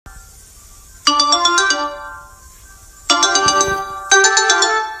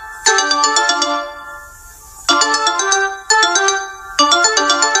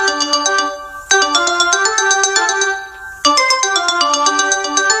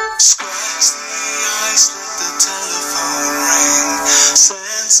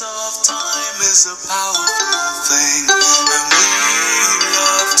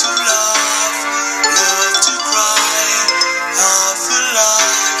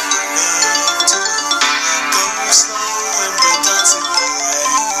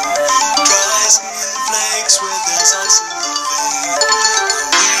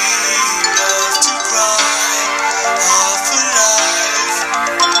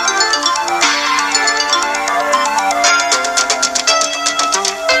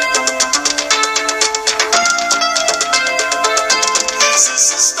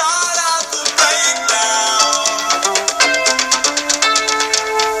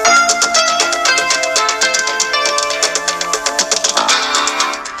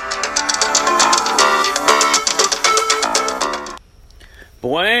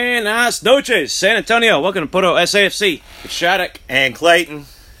Buenas noches, San Antonio. Welcome to Puro SAFC. It's Shattuck. And Clayton.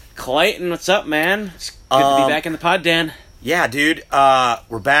 Clayton, what's up, man? It's good to be back in the pod, Dan. Yeah, dude.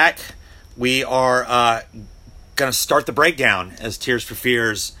 We're back. We are going to start the breakdown, as Tears for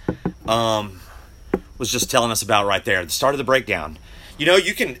Fears was just telling us about right there. The start of the breakdown. You know,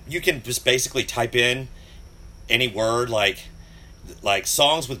 you can just basically type in any word like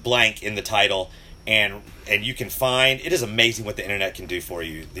songs with blank in the title, and you can find. It is amazing what the internet can do for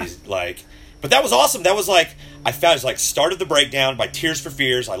you. But that was awesome. That was I found it's start of the breakdown by Tears for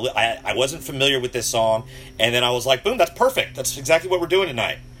Fears. I wasn't familiar with this song, and then I was like, boom, that's perfect. That's exactly what we're doing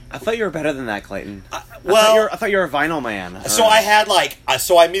tonight. I thought you were better than that, Clayton. I thought you were a vinyl man. So I had I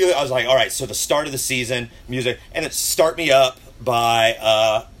was like, all right. So the start of the season music, and it's "Start Me Up"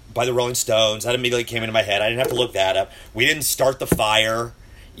 by the Rolling Stones. That immediately came into my head. I didn't have to look that up. We didn't start the fire.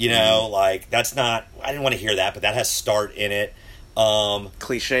 You know, that's not. I didn't want to hear that, but that has "start" in it.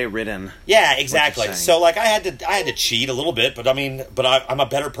 Cliche ridden. Yeah, exactly. So I had to cheat a little bit, but I'm a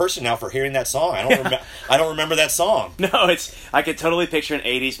better person now for hearing that song. I don't remember that song. No, I could totally picture an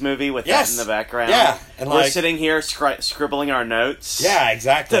 80s movie with that in the background. Yeah, and we're sitting here scribbling our notes. Yeah,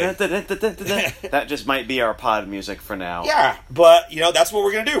 exactly. That just might be our pod music for now. Yeah, but that's what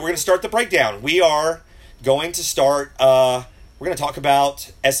we're gonna do. We're gonna start the breakdown. We are going to start. We're gonna talk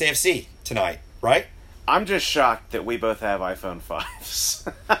about SAFC tonight, right? I'm just shocked that we both have iPhone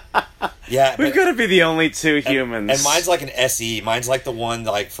 5s. Yeah, we've got to be the only two humans. And mine's like an SE. Mine's like the one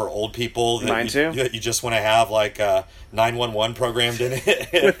for old people. Mine too. That you just want to have 911 programmed in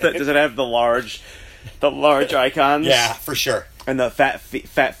it. Does it have the large icons? Yeah, for sure. And the fat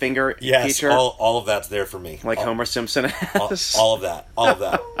finger feature. Yes, all of that's there for me. Like Homer Simpson has. All of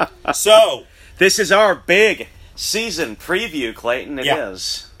that. So this is our big season preview, Clayton. It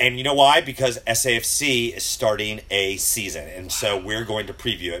is. And you know why? Because SAFC is starting a season. And so we're going to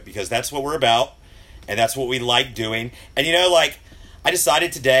preview it because that's what we're about. And that's what we like doing. And I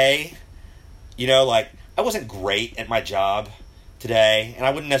decided today, I wasn't great at my job today. And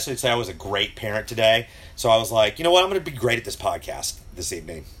I wouldn't necessarily say I was a great parent today. So I was like, you know what? I'm going to be great at this podcast this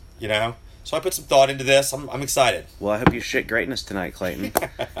evening, So I put some thought into this. I'm excited. Well, I hope you shit greatness tonight, Clayton.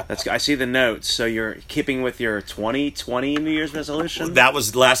 I see the notes. So you're keeping with your 2020 New Year's resolution? That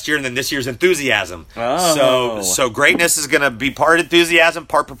was last year, and then this year's enthusiasm. Oh. So greatness is going to be part enthusiasm,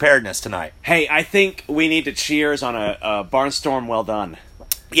 part preparedness tonight. Hey, I think we need to cheers on a Barnstorm well done.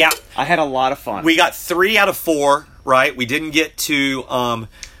 Yeah. I had a lot of fun. We got 3 out of 4, right? We didn't get to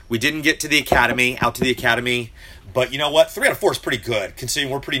the academy, out to the academy. But you know what? 3 out of 4 is pretty good,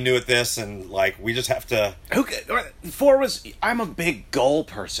 considering we're pretty new at this, and we just have to. 4 was. I'm a big goal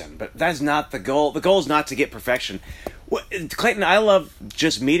person, but that's not the goal. The goal is not to get perfection. Clayton, I love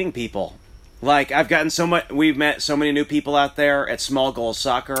just meeting people. I've gotten so much. We've met so many new people out there at Small Goal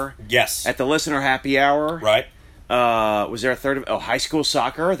Soccer. Yes. At the Listener Happy Hour. Right. Was there a third of high school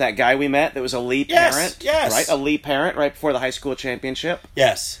soccer? That guy we met that was a Lee parent. Yes. Right, a Lee parent right before the high school championship.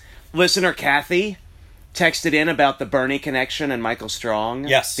 Yes. Listener Kathy texted in about the Bernie connection and Michael Strong.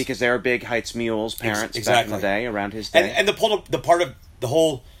 Yes. Because they were big Heights Mules parents back in the day, around his day. And the part of the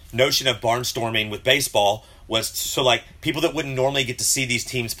whole notion of barnstorming with baseball was so people that wouldn't normally get to see these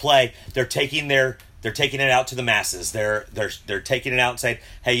teams play, they're taking it out to the masses. They're taking it out and saying,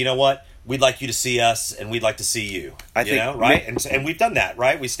 hey, you know what? We'd like you to see us, and we'd like to see you. Right? And we've done that,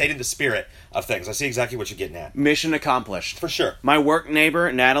 right? We stayed in the spirit of things. I see exactly what you're getting at. Mission accomplished. For sure. My work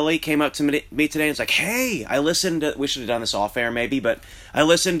neighbor, Natalie, came up to me today and was like, hey, I listened to... We should have done this off air, maybe, but I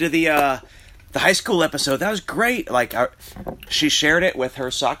listened to the high school episode. That was great. She shared it with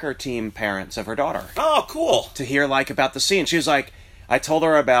her soccer team parents of her daughter. Oh, cool. To hear, about the scene. She was like... I told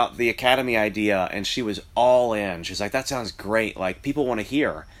her about the academy idea, and she was all in. She's like, that sounds great. People want to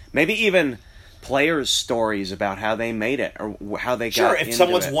hear... Maybe even players' stories about how they made it or how they got into it. Sure, if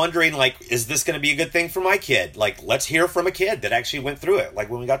someone's wondering, is this going to be a good thing for my kid? Let's hear from a kid that actually went through it,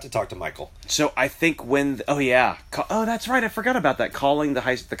 when we got to talk to Michael. So I think that's right, I forgot about that, calling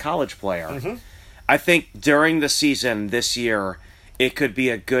the college player. Mm-hmm. I think during the season this year, it could be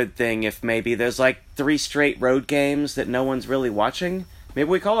a good thing if maybe there's 3 straight road games that no one's really watching. Maybe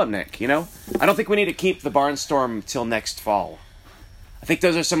we call up Nick, I don't think we need to keep the Barnstorm till next fall. I think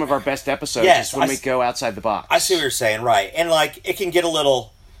those are some of our best episodes. Yes, when we go outside the box. I see what you're saying, right? And it can get a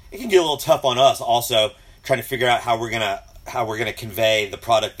little tough on us also trying to figure out how we're gonna convey the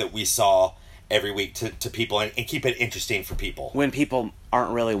product that we saw every week to people and keep it interesting for people. When people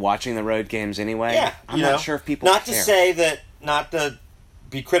aren't really watching the road games anyway. Yeah, I'm not sure if people not care. to say that, not to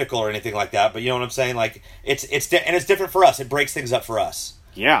be critical or anything like that, but you know what I'm saying? It's different for us. It breaks things up for us.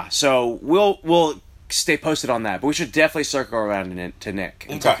 Yeah, so we'll stay posted on that. But we should definitely circle around to Nick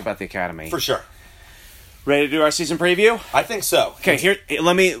and talk about the Academy. For sure. Ready to do our season preview? I think so. Okay, here.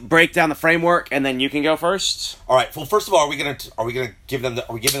 Let me break down the framework, and then you can go first. All right. Well, first of all, are we gonna give them?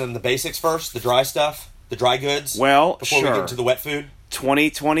 Are we giving them the basics first? The dry stuff, the dry goods. Well, before sure. we get to the wet food.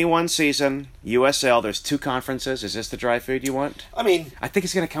 2021 season USL. There's 2 conferences. Is this the dry food you want? I mean, I think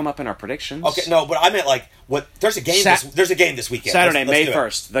it's going to come up in our predictions. Okay, no, but I meant like what? There's a game. There's a game this weekend. Saturday, Let's May do it.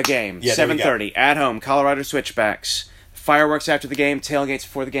 1st. The game. Yeah, 7:30 at home. Colorado Switchbacks. Fireworks after the game. Tailgates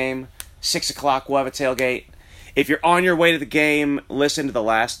before the game. 6 o'clock. We'll have a tailgate. If you're on your way to the game, listen to the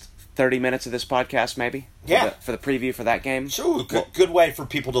last 30 minutes of this podcast, maybe. For the preview for that game. Sure, good way for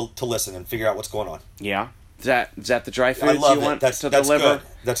people to listen and figure out what's going on. Yeah. Is that the dry I foods love you it. want That's to deliver? good.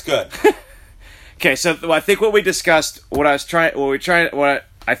 That's good. Okay, so I think what we discussed, what I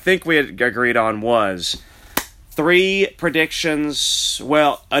think we had agreed on was 3 predictions.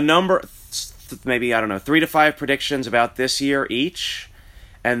 Well, a number, maybe 3 to 5 predictions about this year each.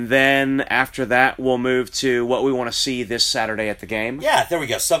 And then after that, we'll move to what we want to see this Saturday at the game. Yeah, there we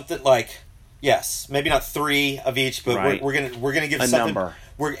go. Something like, yes, maybe not 3 of each, but right. we're gonna give a something. Number.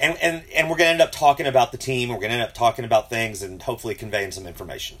 And we're gonna end up talking about the team. We're gonna end up talking about things and hopefully conveying some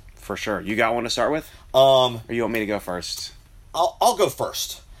information. For sure. You got one to start with? Or you want me to go first? I'll go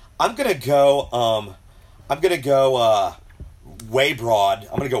first. I'm gonna go way broad.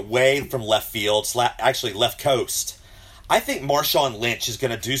 I'm gonna go way from left field, actually left coast. I think Marshawn Lynch is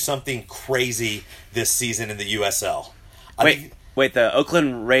going to do something crazy this season in the USL. Wait, the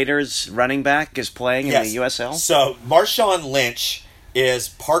Oakland Raiders running back is playing in the USL? So Marshawn Lynch is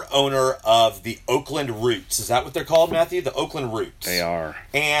part owner of the Oakland Roots. Is that what they're called, Matthew? The Oakland Roots. They are.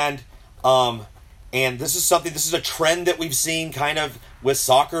 And this is a trend that we've seen kind of with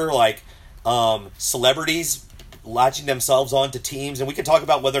soccer, like celebrities latching themselves onto teams, and we can talk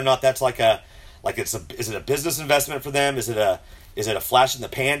about whether or not that's is it a business investment for them? Is it a flash in the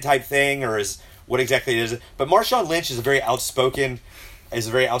pan type thing, or what exactly is it? But Marshawn Lynch is a very outspoken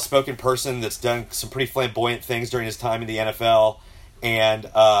person that's done some pretty flamboyant things during his time in the NFL,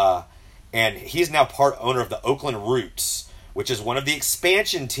 and he's now part owner of the Oakland Roots, which is one of the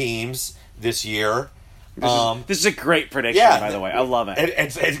expansion teams this year. This is a great prediction, by the way. I love it.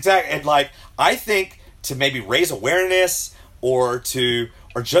 And exactly, and I think to maybe raise awareness or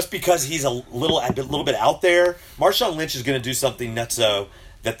just because he's a little bit out there, Marshawn Lynch is going to do something nutso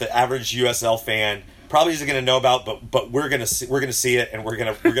that the average USL fan probably isn't going to know about, but we're going to see it, and we're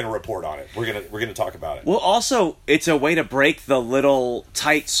going to report on it. We're going to talk about it. Well, also it's a way to break the little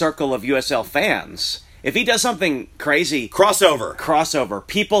tight circle of USL fans. If he does something crazy... Crossover.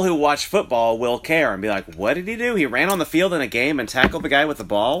 People who watch football will care and be like, what did he do? He ran on the field in a game and tackled the guy with the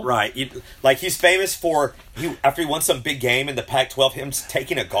ball? Right. He's famous for, after he won some big game in the Pac-12, him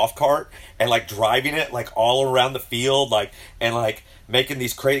taking a golf cart and, driving it, all around the field, and making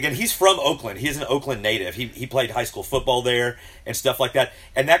these crazy... Again, he's from Oakland. He's an Oakland native. He played high school football there and stuff like that.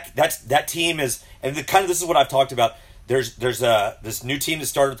 And that team is... And this is what I've talked about. There's this new team that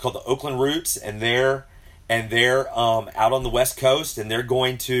started called the Oakland Roots, and they're out on the West Coast, and they're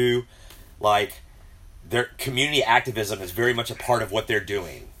going to, their community activism is very much a part of what they're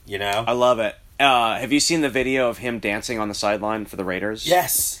doing, you know? I love it. Have you seen the video of him dancing on the sideline for the Raiders?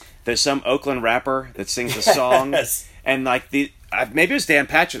 Yes. There's some Oakland rapper that sings the song, and maybe it was Dan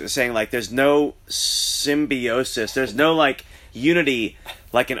Patrick that's saying, there's no symbiosis, there's no, unity,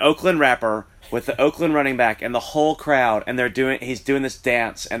 an Oakland rapper with the Oakland running back and the whole crowd, and he's doing this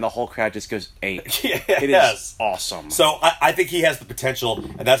dance, and the whole crowd just goes ape. Yes. It is awesome. So I think he has the potential,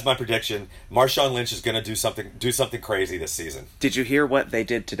 and that's my prediction. Marshawn Lynch is going to do something crazy this season. Did you hear what they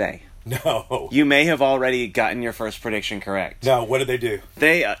did today? No. You may have already gotten your first prediction correct. No, what did they do?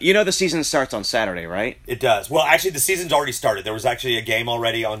 They, the season starts on Saturday, right? It does. Well, actually, the season's already started. There was actually a game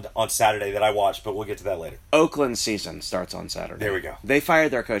already on Saturday that I watched, but we'll get to that later. Oakland's season starts on Saturday. There we go. They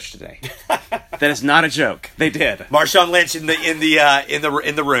fired their coach today. That is not a joke. They did. Marshawn Lynch in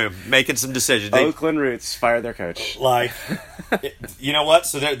the room making some decisions. Oakland Roots fired their coach. You know what?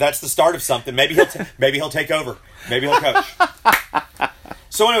 So that's the start of something. Maybe he'll take over. Maybe he'll coach.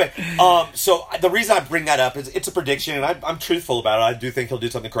 So anyway, so the reason I bring that up is it's a prediction, and I'm truthful about it. I do think he'll do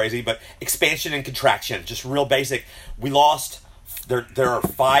something crazy, but expansion and contraction, just real basic. We lost. There are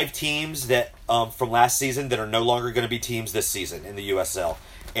 5 teams that from last season that are no longer going to be teams this season in the USL.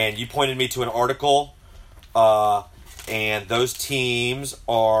 And you pointed me to an article, and those teams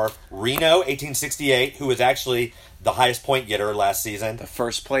are Reno 1868, who was actually the highest point getter last season. The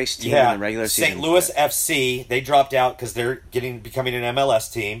first place team in the regular season. St. Louis FC, they dropped out because they're becoming an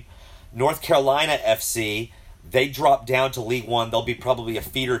MLS team. North Carolina FC, they dropped down to League One. They'll be probably a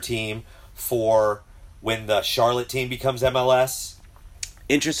feeder team for when the Charlotte team becomes MLS.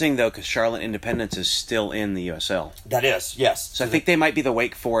 Interesting, though, because Charlotte Independence is still in the USL. That is, yes. So I think they might be the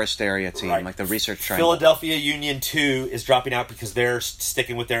Wake Forest area team, Right. like the Research Triangle. Philadelphia Union 2 is dropping out because they're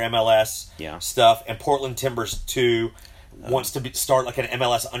sticking with their MLS stuff. And Portland Timbers 2 wants to start like an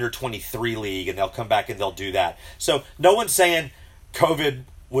MLS under 23 league, and they'll come back and they'll do that. So no one's saying COVID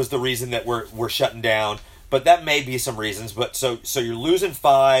was the reason that we're shutting down, but that may be some reasons. But so you're losing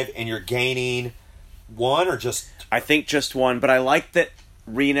 5 and you're gaining 1, or just... I think just 1, but I like that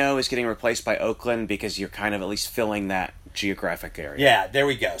Reno is getting replaced by Oakland because you're kind of at least filling that geographic area. Yeah, there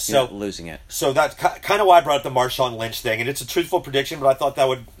we go. So losing it. So that's kind of why I brought up the Marshawn Lynch thing, and it's a truthful prediction, but I thought that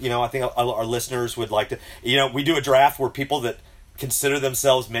would, I think our listeners would like to, we do a draft where people that consider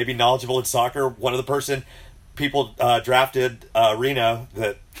themselves maybe knowledgeable in soccer, one of the people drafted Reno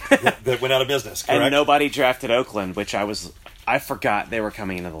that went out of business, correct? And nobody drafted Oakland, which I forgot they were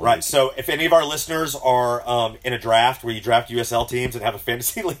coming into the league. Right, so if any of our listeners are in a draft where you draft USL teams and have a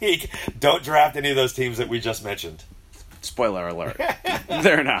fantasy league, don't draft any of those teams that we just mentioned. Spoiler alert.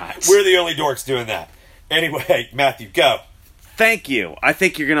 They're not. We're the only dorks doing that. Anyway, Matthew, go. Thank you. I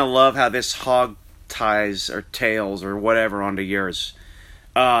think you're going to love how this hog ties or tails or whatever onto yours.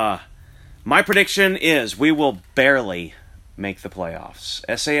 My prediction is we will barely make the playoffs.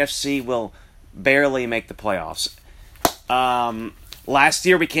 SAFC will barely make the playoffs. Last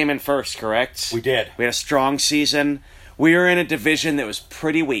year we came in first, correct? We did. We had a strong season. We were in a division that was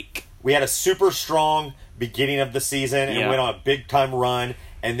pretty weak. We had a super strong beginning of the season and went on a big time run,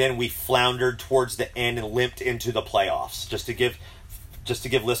 and then we floundered towards the end and limped into the playoffs. Just to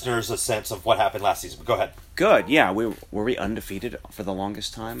give listeners a sense of what happened last season. But go ahead. Good, yeah. Were we undefeated for the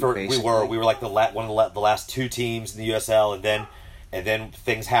longest time? We were like one of the last 2 teams in the USL, and then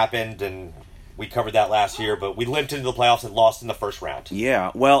things happened, and we covered that last year. But we limped into the playoffs and lost in the first round.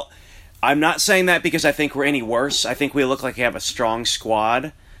 Yeah, well, I'm not saying that because I think we're any worse. I think we look like we have a strong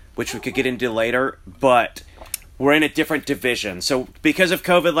squad, which we could get into later, but we're in a different division. So because of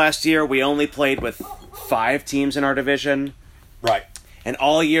COVID last year, we only played with 5 teams in our division. Right. And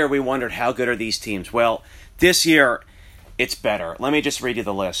all year we wondered, how good are these teams? Well, this year, it's better. Let me just read you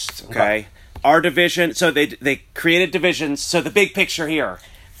the list, okay? Our division, so they created divisions. So the big picture here.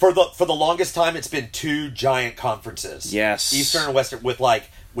 For the longest time, it's been 2 giant conferences. Yes. Eastern and Western,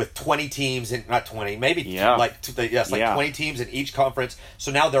 with 20 teams, and not 20, maybe 20 teams in each conference.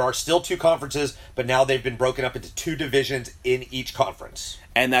 So now there are still 2 conferences, but now they've been broken up into 2 divisions in each conference.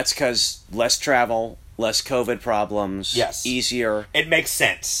 And that's because less travel, less COVID problems, easier. It makes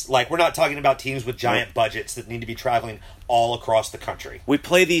sense. Like, we're not talking about teams with giant budgets that need to be traveling all across the country. We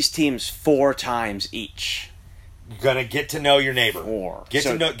play these teams 4 times each. You're gonna get to know your neighbor. 4. Get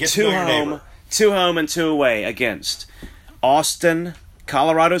to know your neighbor. 2 home and 2 away against Austin,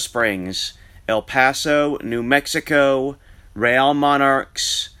 Colorado Springs, El Paso, New Mexico, Real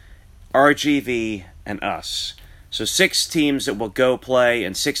Monarchs, RGV, and us. So 6 teams that will go play,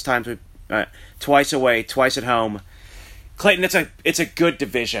 and 6 times, twice away, twice at home. Clayton, it's a good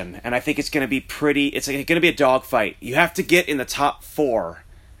division, and I think it's going to be it's going to be a dogfight. You have to get in the top 4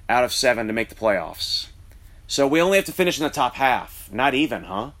 out of 7 to make the playoffs. So we only have to finish in the top half. Not even,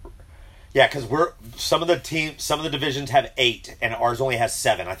 huh? Yeah, because some of the divisions have 8, and ours only has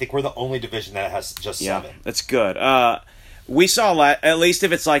 7. I think we're the only division that has just 7. Yeah, that's good. We saw at least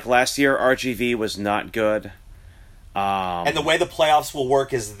if it's like last year, RGV was not good. And the way the playoffs will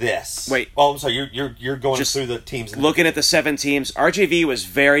work is this. Wait. Oh, I'm sorry. You're going through the teams. Looking at the 7 teams, RGV was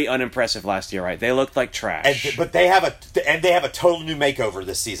very unimpressive last year, right? They looked like trash. But they have a total new makeover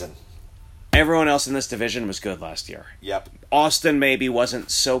this season. Everyone else in this division was good last year. Yep. Austin maybe wasn't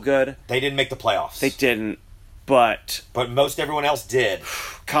so good. They didn't make the playoffs. They didn't, but most everyone else did.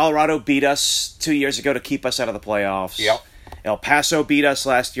 Colorado beat us 2 years ago to keep us out of the playoffs. Yep. El Paso beat us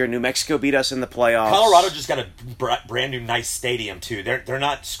last year. New Mexico beat us in the playoffs. Colorado just got a brand new nice stadium too. They're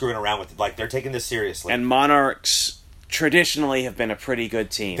not screwing around with it. Like, they're taking this seriously. And Monarchs traditionally have been a pretty good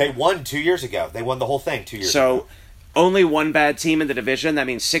team. They won 2 years ago. They won the whole thing 2 years So ago. only 1 bad team in the division. That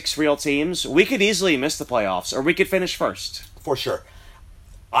means 6 real teams. We could easily miss the playoffs, or we could finish first. For sure.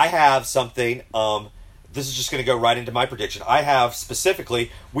 I have something. This is just going to go right into my prediction. I have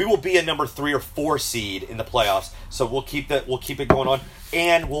specifically, we will be a number 3 or 4 seed in the playoffs. So we'll keep it going on,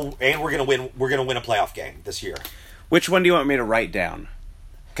 and we're going to win. We're going to win a playoff game this year. Which one do you want me to write down?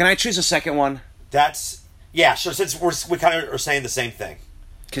 Can I choose a second one? Sure. Since we kind of are saying the same thing,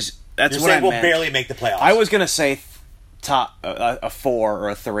 because that's you're what saying I we'll meant. barely make the playoffs. I was going to say top a 4 or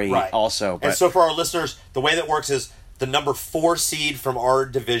a 3 also. But and so for our listeners, the way that works is the number 4 seed from our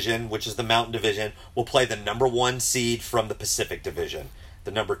division, which is the Mountain Division, will play the number 1 seed from the Pacific Division.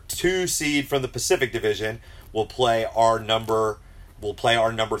 The number 2 seed from the Pacific Division will play our number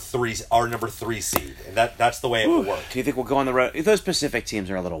 3 seed, and that's the way it will work. Do you think we'll go on the road? Those Pacific teams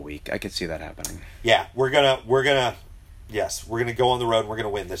are a little weak. I could see that happening. Yeah, we're gonna go on the road and we're gonna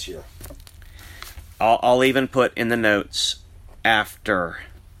win this year. I'll even put in the notes after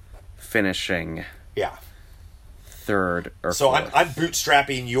finishing Yeah. third or So fourth. I'm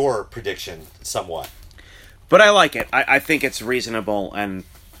bootstrapping your prediction somewhat. But I like it. I think it's reasonable, and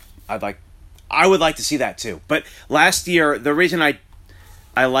I would like to see that too. But last year, the reason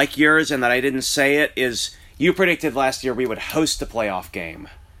I like yours and that I didn't say it is you predicted last year we would host a playoff game,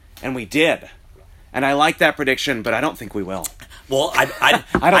 and we did. And I like that prediction, but I don't think we will. Well, I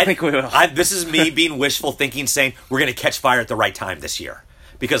don't think we will. This is me being wishful thinking, saying we're going to catch fire at the right time this year.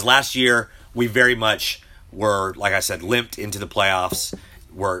 Because last year, we very much were, like I said, limped into the playoffs.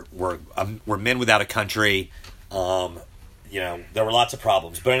 We're men without a country. There were lots of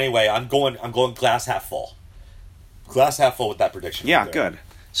problems. But anyway, I'm going glass half full. Glass half full with that prediction. Yeah, good.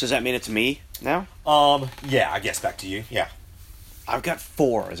 So does that mean it's me now? Yeah, I guess back to you. Yeah. I've got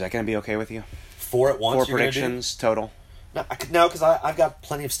 4. Is that going to be okay with you? 4 at once. 4 you're gonna predictions total. No, because I've got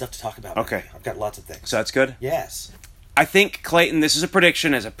plenty of stuff to talk about. Okay. I've got lots of things. So that's good? Yes. I think, Clayton, this is a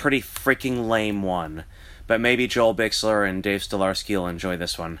prediction, is a pretty freaking lame one. But maybe Joel Bixler and Dave Stolarski will enjoy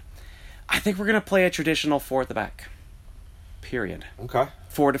this one. I think we're going to play a traditional 4 at the back. Period. Okay.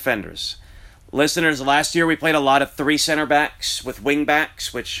 4 defenders. Listeners, last year we played a lot of 3 center backs with wing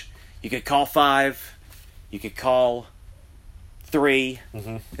backs, which you could call 5, you could call 3.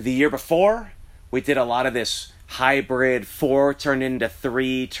 Mm-hmm. The year before, we did a lot of this hybrid 4 turned into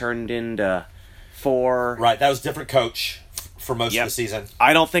 3, turned into 4. Right, that was different coach for most Yep. of the season.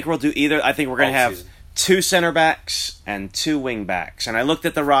 I don't think we'll do either. I think we're going to All have season. 2 center backs and 2 wing backs. And I looked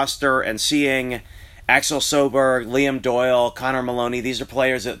at the roster and seeing Axel Soberg, Liam Doyle, Connor Maloney, these are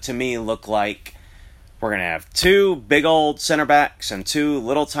players that to me look like we're going to have 2 big old center backs and 2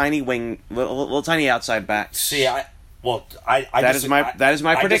 little tiny outside backs. See, that is my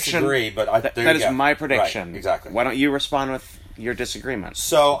prediction. I disagree, but That is my prediction. Right, exactly. Why don't you respond with your disagreement?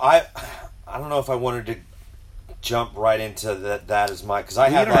 So I don't know if I wanted to jump right into that as my, because I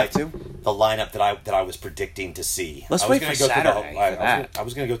You had don't like have the lineup that I was predicting to see. Let's I was wait gonna for go through the Saturday whole- for that. I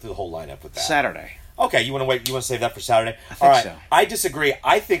was going to go through the whole lineup with that. Saturday. Okay, you want to wait? You want to save that for Saturday? I think All right. so. I disagree.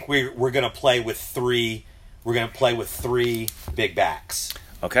 I think we're going to play with 3. We're going to play with 3 big backs.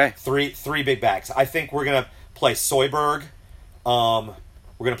 Okay. Three big backs. I think we're going to play Soyberg. We're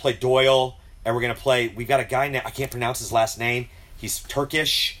going to play Doyle, and we're going to play. We've got a guy now. I can't pronounce his last name. He's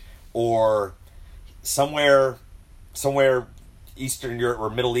Turkish or somewhere Eastern Europe or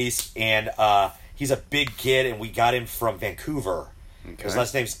Middle East, and he's a big kid, and we got him from Vancouver. Okay. His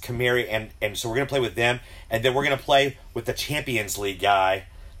last name's Kamari, and so we're going to play with them, and then we're going to play with the Champions League guy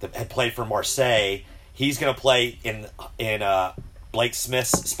that had played for Marseille. He's going to play in Blake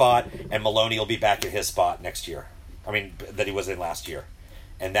Smith's spot, and Maloney will be back in his spot next year. I mean, that he was in last year,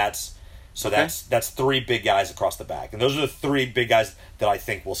 and that's 3 big guys across the back, and those are the 3 big guys that I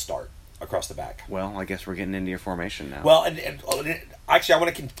think will start across the back. Well, I guess we're getting into your formation now. Well, and actually, I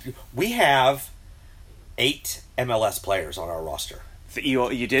want to. We have 8 MLS players on our roster.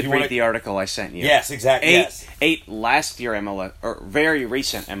 You did read the article I sent you. Yes, exactly. Yes. 8 last year MLS or very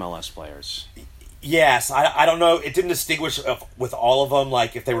recent MLS players. Yes, I don't know. It didn't distinguish with all of them.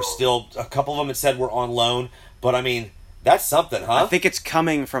 Like if they were still a couple of them, it said were on loan. But I mean, that's something, huh? I think it's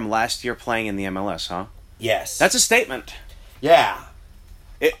coming from last year playing in the MLS, huh? Yes, That's a statement. yeah.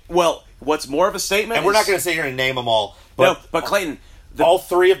 What's more of a statement? And we're not going to sit here and name them all. But but Clayton, all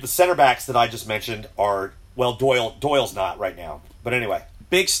 3 of the center backs that I just mentioned are Doyle's not right now. But anyway,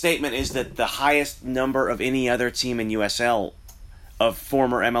 big statement is that the highest number of any other team in USL of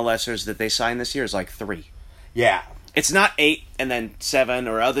former MLSers that they signed this year is like 3. yeah. It's not 8 and then 7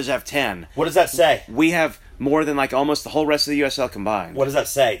 or others have 10. What does that say? We have more than like almost the whole rest of the USL combined. What does that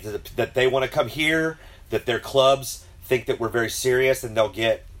say? That they want to come here? That their clubs think that we're very serious and they'll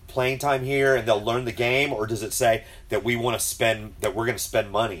get playing time here and they'll learn the game, or does it say that we're going to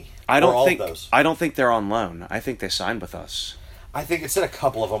spend money? I don't think of those. I don't think they're on loan. I think they signed with us. I think it said a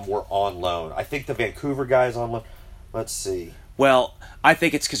couple of them were on loan. I think the Vancouver guy's on loan. Let's see. Well, I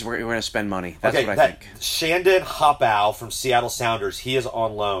think it's because we're going to spend money. That's what I think. Shandon Hopow from Seattle Sounders, he is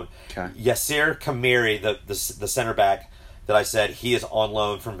on loan. Okay. Yasser Kamari, the center back that I said, he is on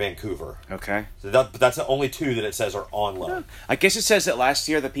loan from Vancouver. Okay. So that's the only 2 that it says are on loan. I guess it says that last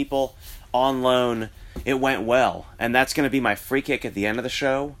year the people on loan, it went well. And that's going to be my free kick at the end of the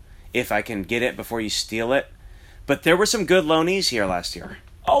show, if I can get it before you steal it. But there were some good loanees here last year.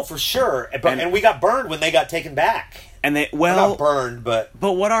 Oh, for sure. And we got burned when they got taken back. And they not burned, but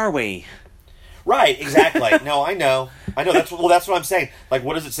what are we? right, exactly. No, I know. That's what I'm saying. Like,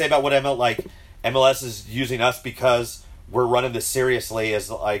 what does it say about what MLS is using us because we're running this seriously as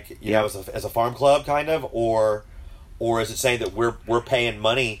like you know as a farm club kind of, or is it saying that we're paying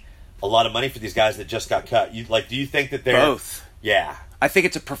a lot of money for these guys that just got cut? Do you think that they're both? Yeah. I think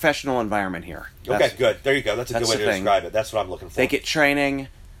it's a professional environment here. Okay, good. There you go. That's a good way to describe it. That's what I'm looking for. They get training,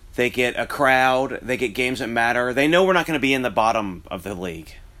 they get a crowd, they get games that matter. They know we're not going to be in the bottom of the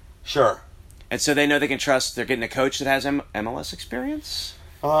league. Sure. And so they know they can trust they're getting a coach that has MLS experience?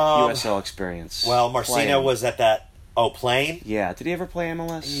 USL experience. Well, Marcino was at that... Oh, playing? Yeah. Did he ever play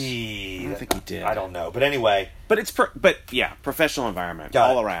MLS? I don't think he did. I don't know. But anyway... But it's professional environment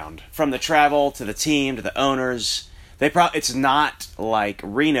all around. From the travel to the team to the owners... It's not like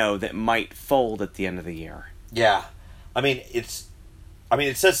Reno that might fold at the end of the year. Yeah, it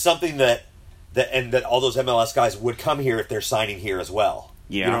says something that all those MLS guys would come here if they're signing here as well.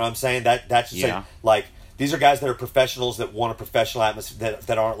 Yeah, you know what I'm saying? That's just saying, like these are guys that are professionals that want a professional atmosphere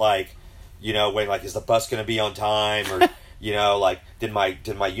that aren't like, you know, when like is the bus going to be on time or you know like did my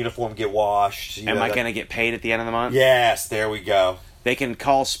uniform get washed? Am I going to get paid at the end of the month? Yes, there we go. They can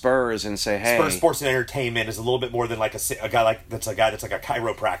call Spurs and say, "Hey, Spurs Sports and Entertainment is a little bit more than like a guy that's like a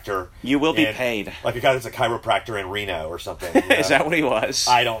chiropractor. You will be paid like a guy that's a chiropractor in Reno or something." You know? Is that what he was?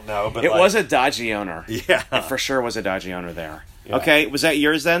 I don't know, but it was a dodgy owner. Yeah, it for sure was a dodgy owner there. Yeah. Okay, was that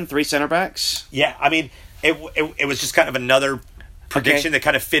yours then? 3 center backs? Yeah, it was just kind of another prediction that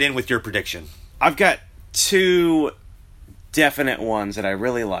kind of fit in with your prediction. I've got 2 definite ones that I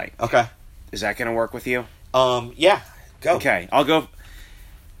really like. Okay, is that going to work with you? Yeah. Go. Okay, I'll go.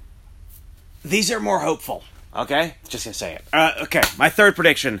 These are more hopeful. Okay? Just going to say it. Okay, my third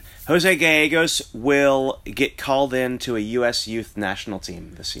prediction. Jose Gallegos will get called in to a U.S. youth national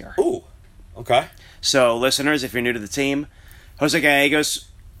team this year. Ooh, okay. So, listeners, if you're new to the team, Jose Gallegos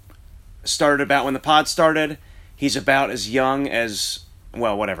started about when the pod started. He's about as young as,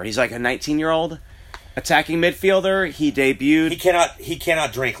 well, whatever. He's like a 19-year-old attacking midfielder. He debuted... He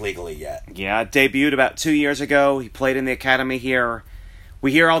cannot drink legally yet. Yeah, debuted about 2 years ago. He played in the academy here.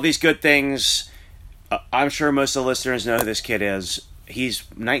 We hear all these good things. I'm sure most of the listeners know who this kid is. He's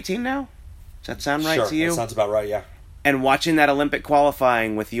 19 now? Does that sound right to you? That sounds about right, yeah. And watching that Olympic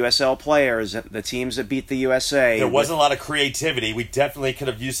qualifying with USL players, the teams that beat the USA... There wasn't a lot of creativity. We definitely could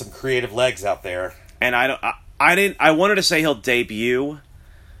have used some creative legs out there. And I wanted to say he'll debut...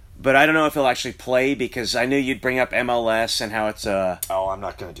 But I don't know if he'll actually play because I knew you'd bring up MLS and how it's a... Oh, I'm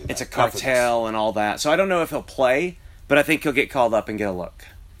not going to do that. It's a cartel and all that. So I don't know if he'll play, but I think he'll get called up and get a look.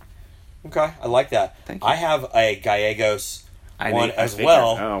 Okay, I like that. Thank you. I have a Gallegos one as figured.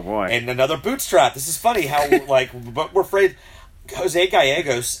 well. Oh, boy. And another bootstrap. This is funny how, but we're afraid Jose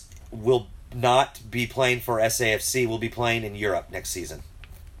Gallegos will not be playing for SAFC. Will be playing in Europe next season.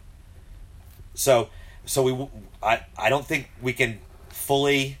 So I don't think we can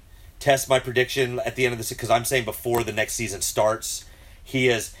fully... test my prediction at the end of this because I'm saying before the next season starts, he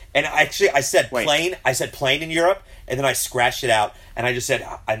is. And actually, I said playing. I said playing in Europe, and then I scratched it out, and I just said,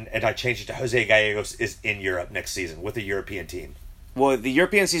 and I changed it to Jose Gallegos is in Europe next season with a European team. Well, the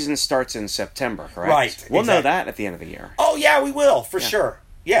European season starts in September, correct? Right. We'll know that at the end of the year. Oh yeah, we will for sure.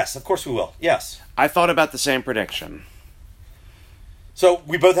 Yes, of course we will. Yes. I thought about the same prediction. So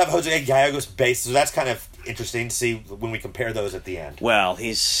we both have Jose Gallegos based, so that's kind of interesting to see when we compare those at the end. Well,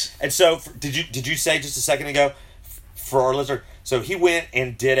 he's... And so, did you say just a second ago, for our listener, so he went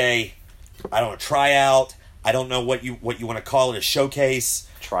and did a tryout, I don't know what you want to call it, a showcase,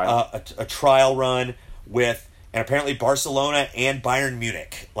 a trial run with, and apparently Barcelona and Bayern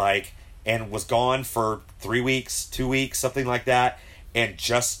Munich, and was gone for 3 weeks, 2 weeks, something like that, and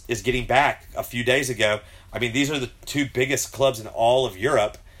just is getting back a few days ago. I mean, these are the 2 biggest clubs in all of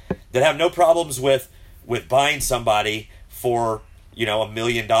Europe that have no problems with buying somebody for, $1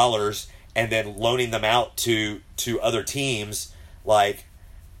 million and then loaning them out to other teams,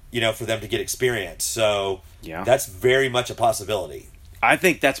 for them to get experience. So that's very much a possibility. I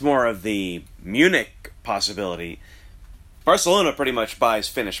think that's more of the Munich possibility. Barcelona pretty much buys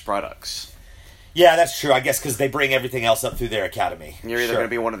finished products. Yeah, that's true, I guess, because they bring everything else up through their academy. You're either going to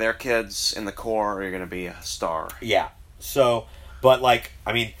be one of their kids in the core or you're going to be a star. Yeah. So, but,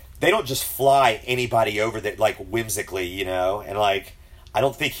 they don't just fly anybody over there, whimsically, and, I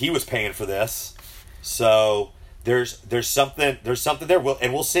don't think he was paying for this. So, there's something there,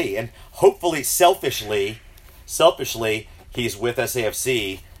 and we'll see. And hopefully, selfishly, he's with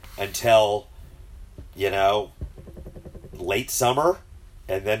SAFC until, late summer.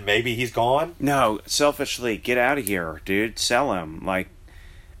 And then maybe he's gone? No, selfishly, get out of here, dude. Sell him.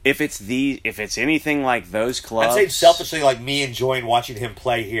 if it's anything like those clubs, I'm saying selfishly, like me enjoying watching him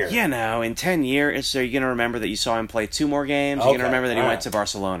play here. You know, in 10 years, so you're gonna remember that you saw him play 2 more games. You're gonna remember that he went to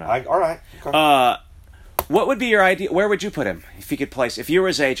Barcelona. All right. Okay. What would be your idea? Where would you put him if he could place? If you were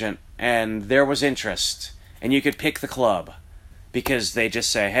his agent and there was interest, and you could pick the club, because they just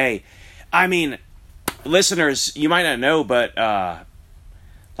say, "Hey," I mean, listeners, you might not know, but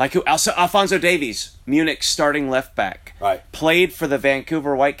like Alphonso Davies, Munich starting left back, right, played for the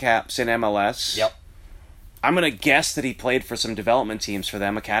Vancouver Whitecaps in MLS. Yep. I'm gonna guess that he played for some development teams for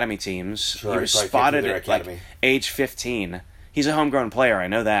them, academy teams. Sure, he was spotted at like age 15. He's a homegrown player, I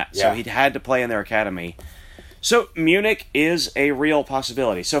know that. Yeah. So he had to play in their academy. So Munich is a real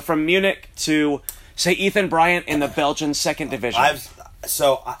possibility. So from Munich to, say, Ethan Bryant in the Belgian second division.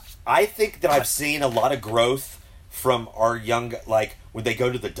 I think that I've seen a lot of growth from our young, like when they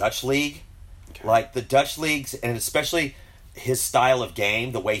go to the Dutch league, like the Dutch leagues, and especially his style of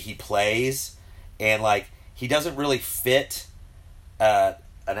game, the way he plays, and like he doesn't really fit an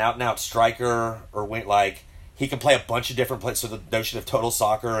out and out striker or like he can play a bunch of different plays. So the notion of total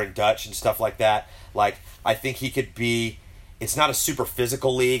soccer and Dutch and stuff like that, like I think he could be. It's not a super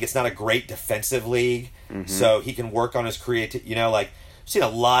physical league. It's not a great defensive league. Mm-hmm. So he can work on his creativity. You know, like I've seen a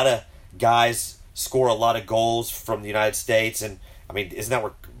lot of guys score a lot of goals from the United States, and I mean, isn't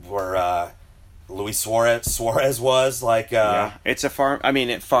that where Luis Suarez was? Like, yeah, it's a farm. I mean,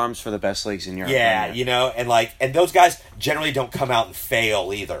 it farms for the best leagues in Europe. Yeah, you know, and those guys generally don't come out and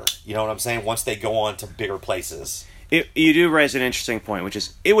fail either. You know what I'm saying? Once they go on to bigger places. You do raise an interesting point, which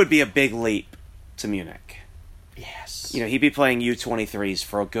is it would be a big leap to Munich. Yes. You know, he'd be playing U23s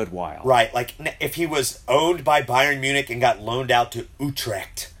for a good while. Right, like if he was owned by Bayern Munich and got loaned out to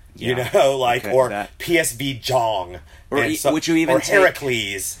Utrecht, you know, like, or PSV Jong. Would you even or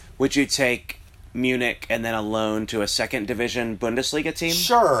Heracles. Would you take Munich and then a loan to a second division Bundesliga team?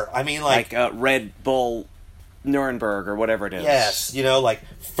 Sure. I mean, like Red Bull Nuremberg or whatever it is. Yes, you know, like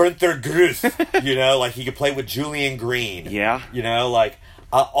Further Gruth, you know, like he could play with Julian Green. Yeah. You know, like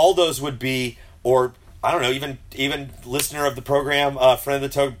all those would be, or I don't know, even listener of the program, friend of the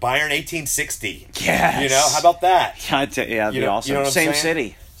talk, Bayern 1860. Yes. You know, how about that? Yeah, that'd be awesome. You know what I'm Same saying?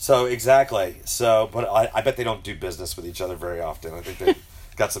 city. So, exactly. So, but I bet they don't do business with each other very often. I think they've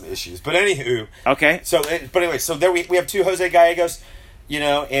got some issues. But anywho. Okay. So, but anyway, so there we have 2 Jose Gallegos, you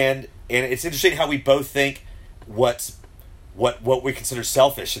know, and it's interesting how we both think what we consider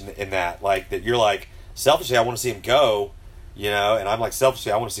selfish in that. Like, that you're like, selfishly, I want to see him go, you know, and I'm like,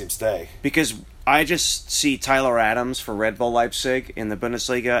 selfishly, I want to see him stay. Because I just see Tyler Adams for Red Bull Leipzig in the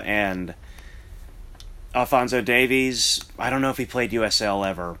Bundesliga and Alphonso Davies. I don't know if he played USL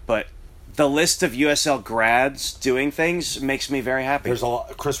ever, but the list of USL grads doing things makes me very happy. There's a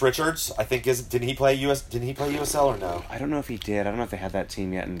lot. Chris Richards, I think, didn't he play USL or no? I don't know if he did. I don't know if they had that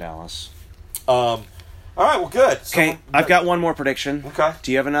team yet in Dallas. All right, well, good. Okay, I've got one more prediction. Okay.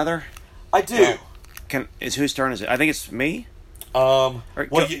 Do you have another? I do. Whose turn is it? I think it's me. Well,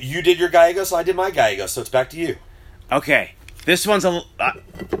 you did your Gallegos, I did my Gallegos, so it's back to you. Okay, this one's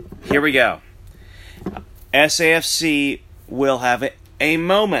here we go. SAFC will have a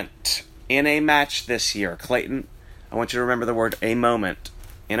moment in a match this year. Clayton, I want you to remember the word "a moment"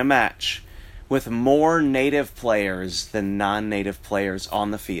 in a match with more native players than non-native players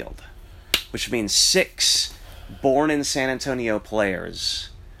on the field, which means 6 born in San Antonio players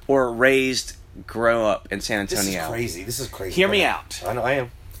or grow up in San Antonio. This is crazy. Hear me out. I know I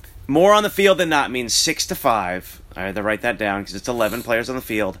am. More on the field than not means 6 to 5. I had to write that down because it's 11 players on the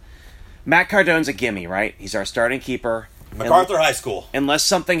field. Matt Cardone's a gimme, right? He's our starting keeper. MacArthur High School. Unless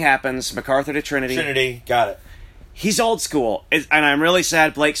something happens, MacArthur to Trinity. Trinity, got it. He's old school, and I'm really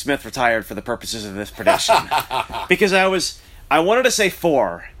sad Blake Smith retired for the purposes of this prediction because I wanted to say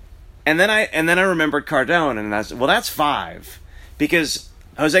 4, and then I remembered Cardone, and I said, well, that's 5 because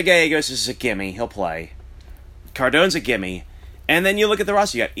Jose Gallegos is a gimme. He'll play. Cardone's a gimme. And then you look at the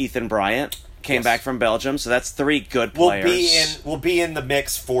roster. You got Ethan Bryant. Came back from Belgium. So that's 3 good players. We'll be in the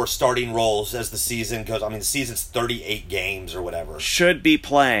mix for starting roles as the season goes. I mean, the season's 38 games or whatever. Should be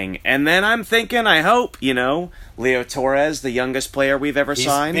playing. And then I'm thinking, I hope, Leo Torres, the youngest player we've ever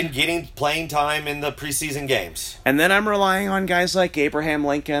signed. He's been getting playing time in the preseason games. And then I'm relying on guys like Abraham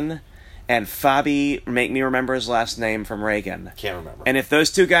Lincoln and Fabi, make me remember his last name, from Reagan. Can't remember. And if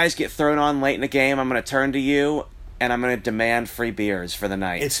those 2 guys get thrown on late in the game, I'm going to turn to you, and I'm going to demand free beers for the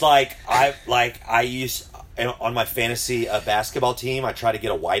night. It's like I use on my fantasy basketball team. I try to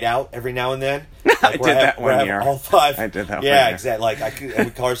get a whiteout every now and then. Like I did that one year. All 5. I did that. Yeah, exactly. Like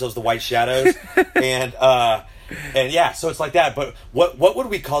we call ourselves the White Shadows, and And yeah, so it's like that. But what would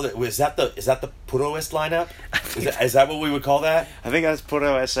we call it? Is that the Puroist lineup? Is that what we would call that? I think that's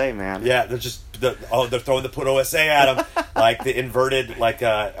Puro SA, man. Yeah, they're just they're throwing the Puro SA at them like the inverted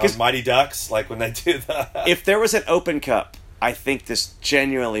on Mighty Ducks, like when they do the. If there was an Open Cup, I think this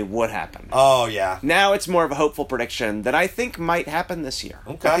genuinely would happen. Oh yeah. Now it's more of a hopeful prediction that I think might happen this year.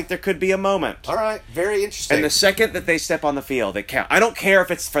 Okay. I think there could be a moment. All right, very interesting. And the second that they step on the field, it counts. I don't care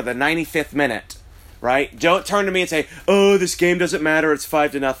if it's for the 95th minute. Right? Don't turn to me and say, "Oh, this game doesn't matter. It's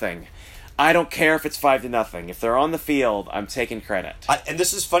 5-0." I don't care if it's 5-0. If they're on the field, I'm taking credit. And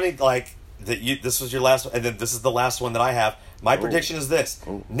this is funny, like that. This was your last, and then this is the last one that I have. My prediction is this: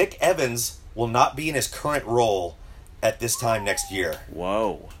 Nick Evans will not be in his current role at this time next year.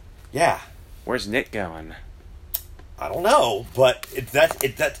 Whoa. Yeah. Where's Nick going? I don't know, but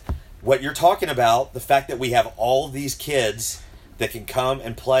that's what you're talking about. The fact that we have all these kids that can come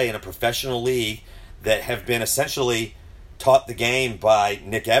and play in a professional league that have been essentially taught the game by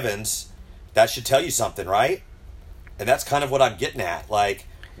Nick Evans, that should tell you something, right? And that's kind of what I'm getting at. Like,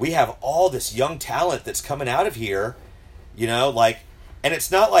 we have all this young talent that's coming out of here, and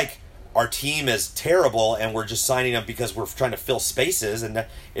it's not like our team is terrible and we're just signing them because we're trying to fill spaces, and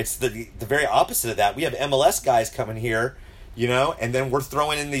it's the very opposite of that. We have MLS guys coming here, and then we're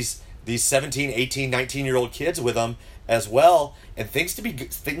throwing in these 17, 18, 19-year-old kids with them as well, and things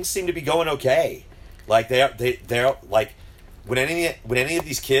seem to be going okay. Like they're like when any of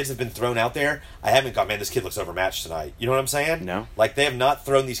these kids have been thrown out there, I haven't gone, man, this kid looks overmatched tonight. You know what I'm saying? No. Like they have not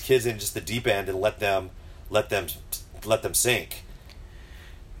thrown these kids in just the deep end and let them sink.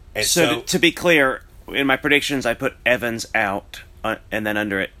 And so to be clear, in my predictions, I put Evans out and then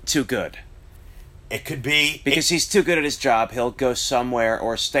under it, too good. It could be because he's too good at his job. He'll go somewhere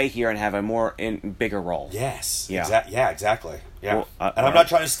or stay here and have a bigger role. Yes. Yeah. Exactly. Yeah. Well, and I'm not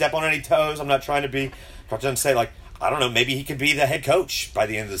trying to step on any toes. I'm not trying to say, like, I don't know, maybe he could be the head coach by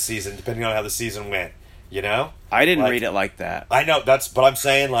the end of the season, depending on how the season went. I didn't read it like that. I know, but I'm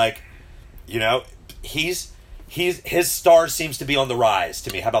saying, like, his star seems to be on the rise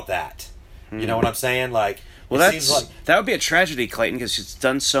to me. How about that? You know what I'm saying? Like, well, that would be a tragedy, Clayton, because he's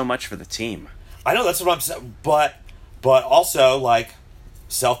done so much for the team. I know, that's what I'm saying, but also, like,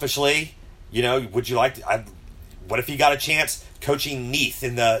 selfishly, would you like to? What if he got a chance coaching Neath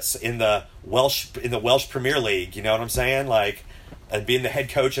in the Welsh Premier League? You know what I'm saying? Like, and being the head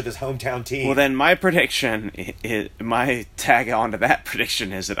coach of his hometown team. Well, then my prediction, my tag on to that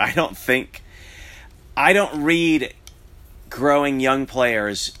prediction is that I don't read growing young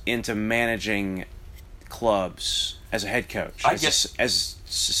players into managing clubs as a head coach. As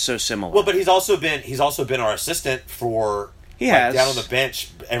so similar. Well, but he's also been our assistant for. He has down on the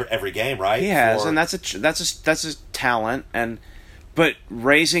bench every game, right? He has, and that's a talent. But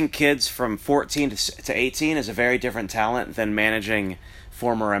raising kids from 14 to 18 is a very different talent than managing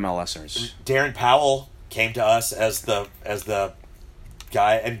former MLSers. Darren Powell came to us as the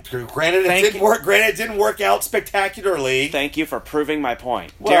guy, and granted it didn't work out spectacularly. Thank you for proving my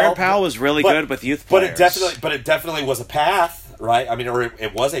point. Darren Powell was really good with youth players. But it definitely was a path. Right? I mean, or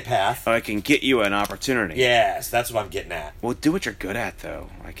it was a path. It can get you an opportunity. Yes, that's what I'm getting at. Well, do what you're good at,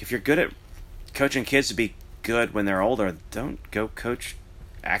 though. Like, if you're good at coaching kids to be good when they're older, don't go coach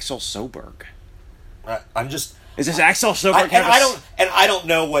Axel Soberg. I'm just... Is this Axel Soberg? I don't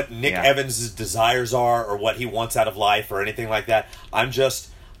know what Nick Evans' desires are or what he wants out of life or anything like that. I'm just...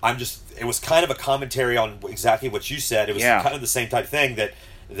 It was kind of a commentary on exactly what you said. It was kind of the same type of thing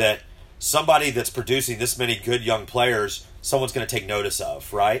that somebody that's producing this many good young players, someone's going to take notice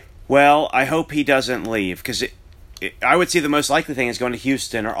of, right? Well, I hope he doesn't leave, because I would see the most likely thing is going to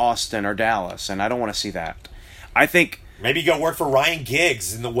Houston or Austin or Dallas, and I don't want to see that. I think maybe go work for Ryan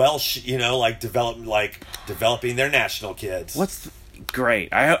Giggs in the Welsh, developing their national kids.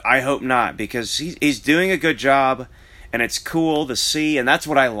 Great. I hope not, because he's doing a good job, and it's cool to see, and that's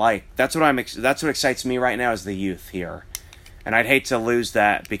what I like. That's what excites me right now is the youth here. And I'd hate to lose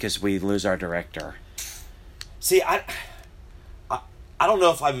that because we lose our director. See, I don't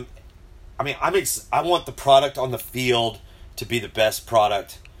know if I want the product on the field to be the best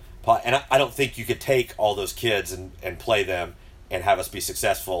product. And I don't think you could take all those kids and play them and have us be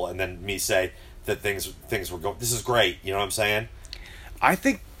successful and then me say that things were going, this is great. You know what I'm saying? I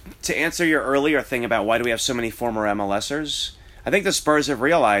think to answer your earlier thing about why do we have so many former MLSers, I think the Spurs have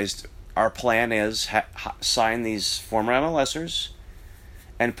realized our plan is sign these former MLSers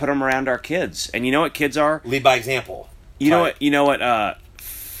and put them around our kids. And you know what kids are? Lead by example. You know what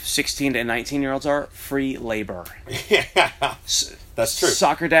 16 to 19-year-olds are? Free labor. Yeah, that's true.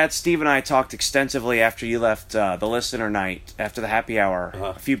 Soccer Dad Steve and I talked extensively after you left the listener night, after the happy hour,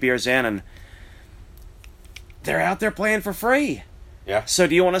 a few beers in, and they're out there playing for free. Yeah. So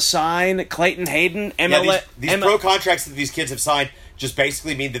do you want to sign Clayton Hayden? These pro contracts that these kids have signed just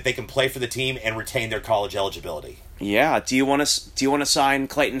basically mean that they can play for the team and retain their college eligibility. Yeah. Do you want to sign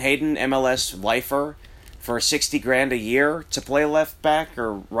Clayton Hayden, MLS lifer, for $60,000 a year to play left back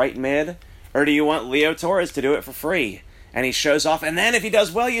or right mid, or do you want Leo Torres to do it for free and he shows off, and then if he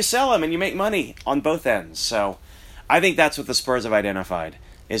does well, you sell him and you make money on both ends? So, I think that's what the Spurs have identified: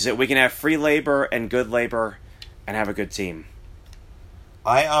 is that we can have free labor and good labor, and have a good team.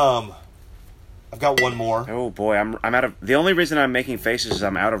 I've got one more. Oh boy, I'm out of. The only reason I'm making faces is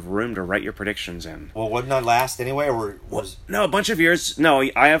I'm out of room to write your predictions in. Well, wouldn't I last anyway, or was No, a bunch of yours. No,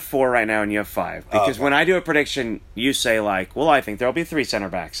 I have 4 right now, and you have 5. Because okay. when I do a prediction, you say like, "Well, I think there'll be 3 center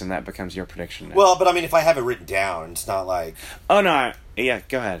backs," and that becomes your prediction. Now. Well, but I mean, if I have it written down, it's not like Oh no, yeah,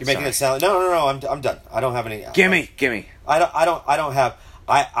 go ahead. you're making it sound. No. I'm done. I don't have any. Gimme. I don't have.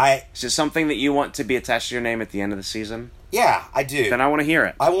 Is it something that you want to be attached to your name at the end of the season? Yeah, I do. Then I want to hear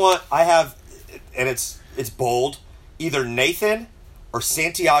it. I have, and it's bold. Either Nathan or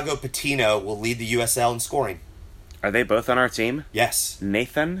Santiago Patino will lead the USL in scoring. Are they both on our team? Yes.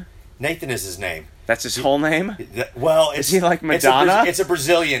 Nathan? Nathan is his name. That's his whole name? Well, is he like Madonna? It's a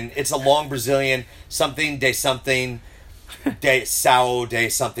Brazilian. It's a long Brazilian. Something de something, de Sao de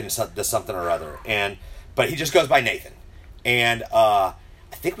something de something or other. But he just goes by Nathan. And I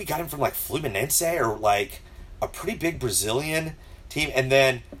think we got him from like Fluminense or like a pretty big Brazilian team.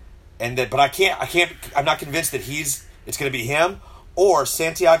 But I'm not convinced that it's going to be him or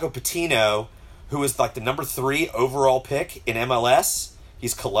Santiago Patino, who is like the number 3 overall pick in MLS.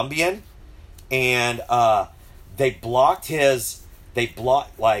 He's Colombian, and MLS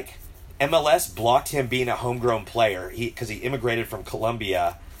blocked him being a homegrown player because he immigrated from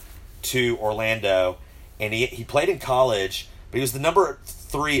Colombia to Orlando, and he played in college, but he was the number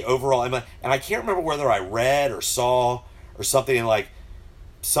 3 overall MLS. And I can't remember whether I read or saw or something, and like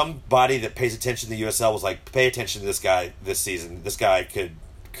somebody that pays attention to the USL was like, pay attention to this guy this season. This guy could.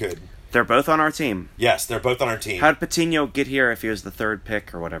 They're both on our team. Yes, they're both on our team. How did Patino get here if he was the 3rd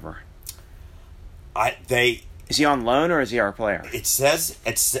pick or whatever? Is he on loan or is he our player?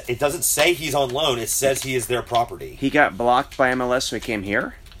 It doesn't say he's on loan. It says he is their property. He got blocked by MLS, so he came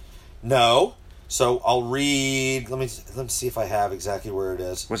here? No. So I'll read. Let me see if I have exactly where it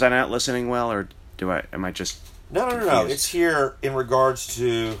is. Was I not listening well, or am I just No. confused? It's here in regards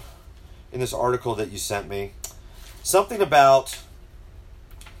to in this article that you sent me. Something about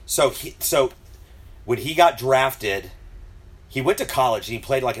so when he got drafted, he went to college and he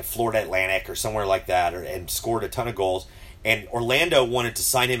played like at Florida Atlantic or somewhere like that, and scored a ton of goals. And Orlando wanted to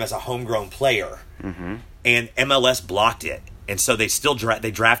sign him as a homegrown player, and MLS blocked it. And so they still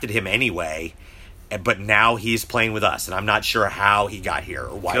they drafted him anyway. But now he's playing with us, and I'm not sure how he got here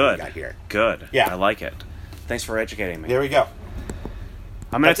or why he got here. Good. Yeah. I like it. Thanks for educating me. There we go.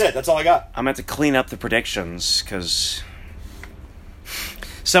 That's it. That's all I got. I'm going to clean up the predictions, because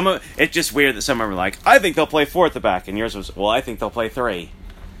it's just weird that some of them are like, I think they'll play 4 at the back, and yours was, well, I think they'll play 3.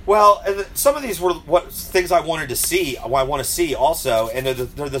 Well, and some of these were things I wanted to see. I want to see also, and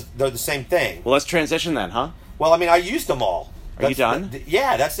they're the same thing. Well, let's transition then, huh? Well, I mean, I used them all. Are you done?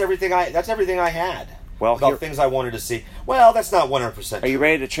 Yeah, that's everything I had. Well, about things I wanted to see. Well, that's not 100%. Are you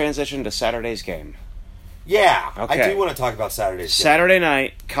ready to transition to Saturday's game? Yeah, okay. I do want to talk about Saturday's game. Saturday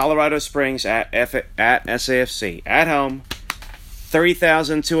night, Colorado Springs at SAFC at home.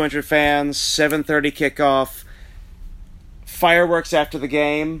 30,200 fans. 7:30 kickoff. Fireworks after the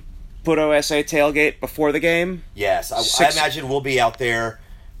game. Puto SA tailgate before the game. Yes, I imagine we'll be out there.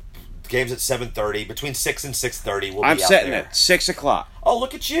 Game's at 7:30. Between 6 and 6:30, we'll be out there. I'm setting it 6 o'clock. Oh,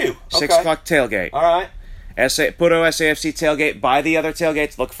 look at you! 6 o'clock tailgate. All right. Puto SAFC tailgate. By the other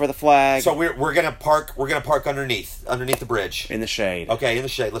tailgates, look for the flag. So we're gonna park. We're gonna park underneath the bridge in the shade. Okay, in the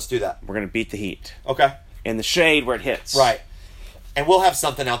shade. Let's do that. We're gonna beat the heat. Okay. In the shade where it hits. Right. And we'll have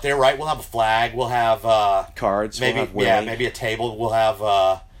something out there, right? We'll have a flag. We'll have cards. Maybe we'll have maybe a table. We'll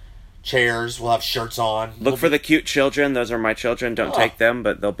have chairs. We'll have shirts on. Look for the cute children. Those are my children. Don't take them,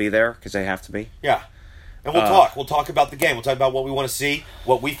 but they'll be there because they have to be. Yeah. And we'll talk. We'll talk about the game. We'll talk about what we want to see,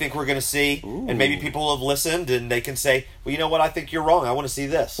 what we think we're going to see, and maybe people have listened and they can say, well, you know what? I think you're wrong. I want to see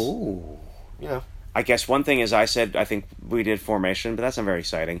this. Ooh. You know. I guess one thing is I think we did formation, but that's not very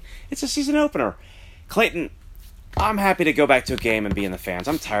exciting. It's a season opener. Clayton, I'm happy to go back to a game and be in the fans.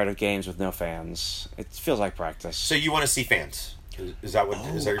 I'm tired of games with no fans. It feels like practice. So you want to see fans? Is that what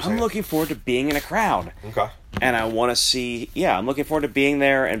you're saying? I'm looking forward to being in a crowd. Okay. And I want to see, I'm looking forward to being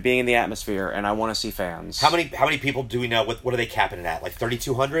there and being in the atmosphere, and I want to see fans. How many people do we know? What are they capping it at? Like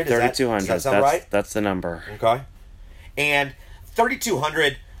 3,200? 3,200. Does that sound right? That's the number. Okay. And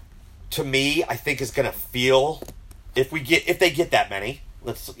 3,200, to me, I think is going to feel if they get that many.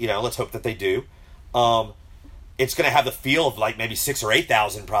 Let's hope that they do. It's going to have the feel of like maybe 6,000 or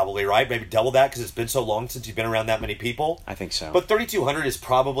 8,000 probably, right? Maybe double that because it's been so long since you've been around that many people. I think so. But 3,200 is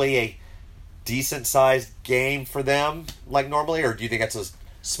probably a decent sized game for them, like normally, or do you think that's a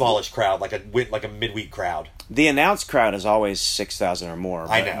smallish crowd, like a midweek crowd? The announced crowd is always 6,000 or more.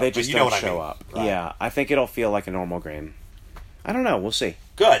 But I know, they just but you know don't what I show mean. up. Right. Yeah, I think it'll feel like a normal game. I don't know. We'll see.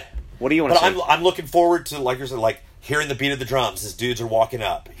 Good. What do you want to say? But I'm looking forward to, like you said, like hearing the beat of the drums as dudes are walking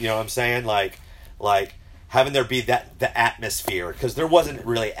up. You know what I'm saying? Like having there be the atmosphere, because there wasn't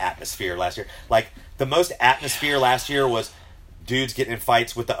really atmosphere last year. Like the most atmosphere last year was dudes getting in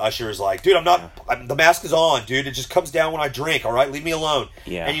fights with the ushers. Like, dude, the mask is on, dude. It just comes down when I drink. All right, leave me alone.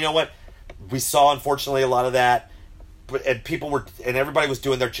 Yeah. And you know what? We saw, unfortunately, a lot of that. And everybody was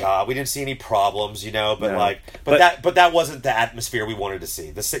doing their job. We didn't see any problems, you know. But No. but that wasn't the atmosphere we wanted to see.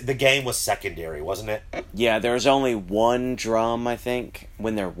 The game was secondary, wasn't it? Yeah, there was only one drum, I think,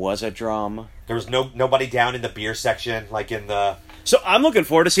 when there was a drum. There was nobody down in the beer section, like in the. So I'm looking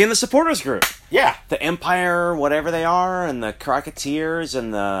forward to seeing the supporters group. Yeah. The Empire, whatever they are, and the Crocketeers,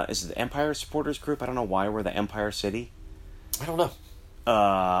 and is it the Empire supporters group? I don't know why we're the Empire City. I don't know.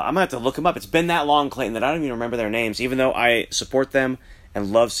 I'm gonna have to look them up. It's been that long, Clayton, that I don't even remember their names, even though I support them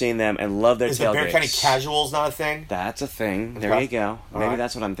and love seeing them and love their tailgates. Is the Bear County Casuals not a thing? That's a thing. There Okay. you go. All Maybe right.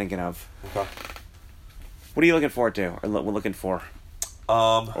 that's what I'm thinking of. Okay. What are you looking forward to, or we're looking for,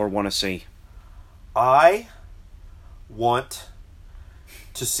 or want to see? I want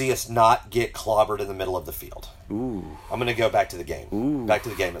to see us not get clobbered in the middle of the field. Ooh. I'm going to go back to the game. Ooh. Back to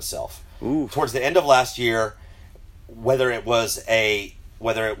the game itself. Ooh. Towards the end of last year, whether it was a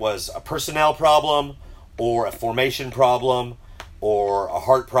personnel problem or a formation problem or a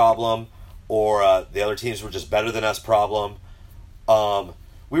heart problem or the other teams were just better than us problem,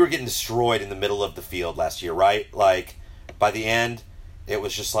 we were getting destroyed in the middle of the field last year, right? Like, by the end, it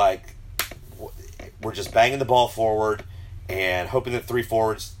was just like we're just banging the ball forward and hoping that three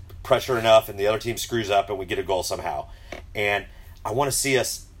forwards pressure enough and the other team screws up and we get a goal somehow. And I want to see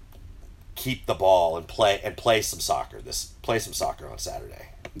us keep the ball and play some soccer. Play some soccer on Saturday.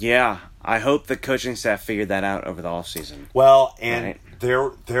 Yeah, I hope the coaching staff figured that out over the offseason. Well, and Right.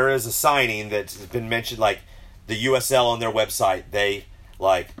 there is a signing that's been mentioned, like the USL on their website. They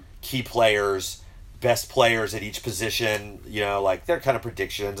like key players, best players at each position. You know, like their kind of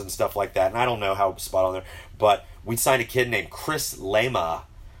predictions and stuff like that. And I don't know how spot on there, but we signed a kid named Chris Lema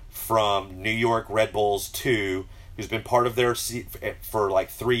from New York Red Bulls 2, who's been part of their for like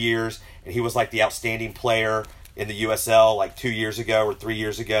 3 years, and he was like the outstanding player in the USL like 2 years ago or 3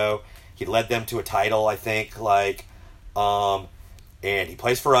 years ago. He led them to a title, I think, and he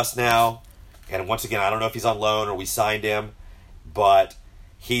plays for us now. And once again, I don't know if he's on loan or we signed him, but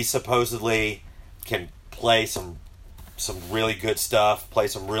he supposedly can play some really good stuff, play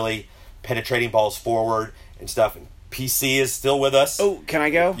some really penetrating balls forward and stuff. And PC is still with us. Oh, can I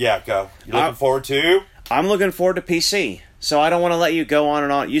go? Yeah, go. You're looking forward to? I'm looking forward to PC. So I don't want to let you go on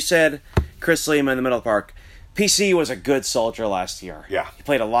and on. You said Chris Lema in the middle of the park. PC was a good soldier last year. Yeah. He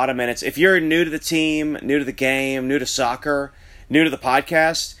played a lot of minutes. If you're new to the team, new to the game, new to soccer, new to the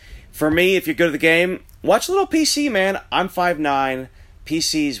podcast, for me, if you go to the game, watch little PC, man. I'm 5'9".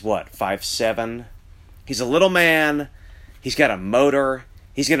 PC's what, 5'7"? He's a little man. He's got a motor.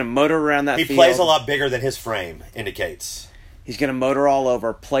 He's going to motor around that He field. plays a lot bigger than his frame indicates. He's going to motor all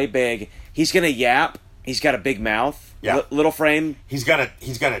over, play big. He's going to yap. He's got a big mouth. Yeah. Little frame. He's gonna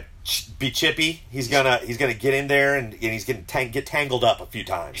be chippy. He's gonna get in there and he's gonna get tangled up a few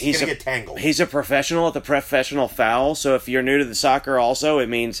times. He's gonna get tangled. He's a professional at the professional foul. So if you're new to the soccer, also it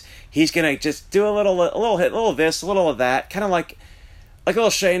means he's gonna just do a little hit, a little of this, a little of that, kind of like a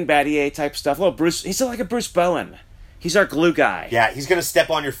little Shane Battier type stuff. A little Bruce. He's like a Bruce Bowen. He's our glue guy. Yeah, he's gonna step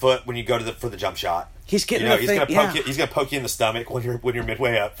on your foot when you go for the jump shot. He's getting he's the gonna thing. poke Yeah. you. He's gonna poke you in the stomach when you're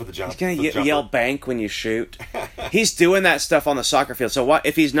midway up for the jump. He's gonna for the jumper. yell bank when you shoot. He's doing that stuff on the soccer field. So what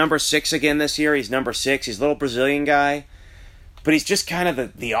if he's number 6 again this year? He's number 6. He's a little Brazilian guy, but he's just kind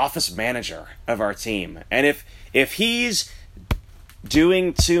of the office manager of our team. And if he's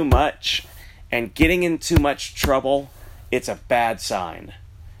doing too much and getting in too much trouble, it's a bad sign.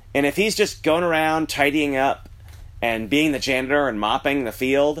 And if he's just going around tidying up and being the janitor and mopping the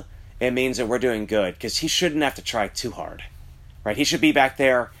field, it means that we're doing good, because he shouldn't have to try too hard, right? He should be back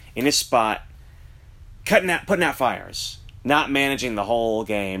there in his spot, putting out fires, not managing the whole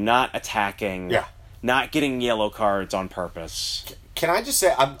game, not attacking, Yeah. not getting yellow cards on purpose. Can I just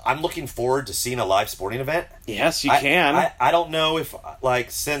say I'm looking forward to seeing a live sporting event. Yes, you can. I don't know if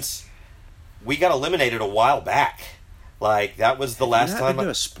since we got eliminated a while back, Like, that was the last Have you not time. been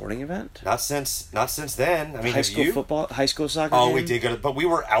to a sporting event? Not since then. I mean, High school you? football, high school soccer. Oh, game? we did go to, but we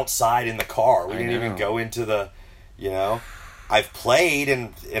were outside in the car. We didn't even know. go into the, I've played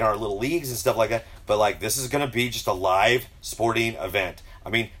in our little leagues and stuff like that, but like, this is going to be just a live sporting event. I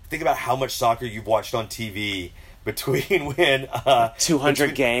mean, think about how much soccer you've watched on TV between when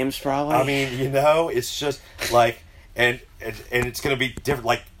 200 games probably. I mean, it's just like, and it's going to be different.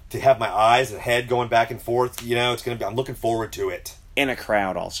 Like, to have my eyes and head going back and forth, it's going to be. I'm looking forward to it. In a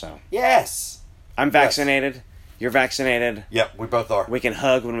crowd, also. Yes. I'm vaccinated. Yes. You're vaccinated. Yep, we both are. We can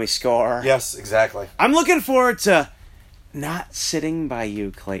hug when we score. Yes, exactly. I'm looking forward to not sitting by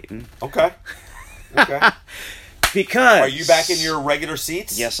you, Clayton. Okay. Because... Are you back in your regular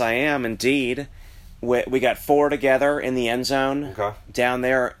seats? Yes, I am, indeed. We got 4 together in the end zone. Okay. Down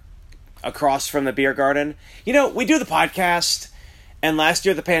there across from the beer garden. We do the podcast, and last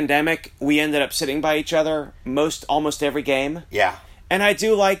year, the pandemic, we ended up sitting by each other almost every game. Yeah. And I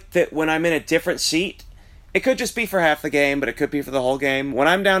do like that when I'm in a different seat, it could just be for half the game, but it could be for the whole game. When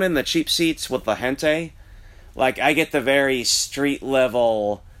I'm down in the cheap seats with the gente, like, I get the very street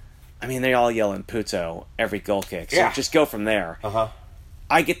level... I mean, they all yell in puto every goal kick, so just go from there. Uh-huh.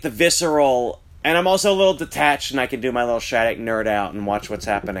 I get the visceral... And I'm also a little detached, and I can do my little Shattuck nerd out and watch what's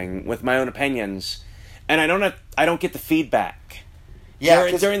happening with my own opinions. And I don't get the feedback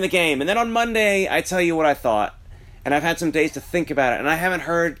during the game. And then on Monday, I tell you what I thought. And I've had some days to think about it. And I haven't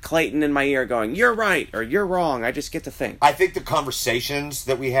heard Clayton in my ear going, "You're right," or "You're wrong." I just get to think. I think the conversations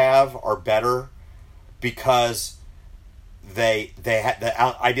that we have are better because the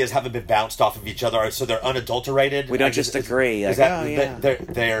ideas haven't been bounced off of each other, so they're unadulterated. We don't just agree.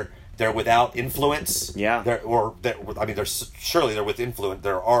 They're without influence. Yeah. They're with influence.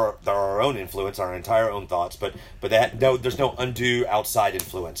 They're our own influence, our entire own thoughts. But there's no undue outside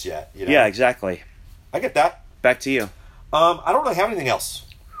influence yet. Yeah, exactly. I get that. Back to you. I don't really have anything else.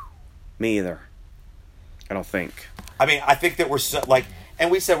 Me either. I don't think. I mean, I think that we're and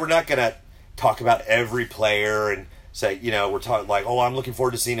we said we're not gonna talk about every player and say, we're talking like, oh, I'm looking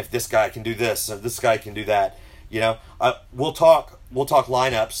forward to seeing if this guy can do this or this guy can do that. We'll talk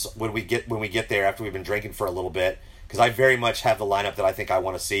lineups when we get there after we've been drinking for a little bit, because I very much have the lineup that I think I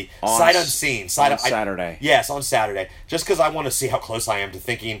want to see sight unseen. On Saturday. Yes, on Saturday, just because I want to see how close I am to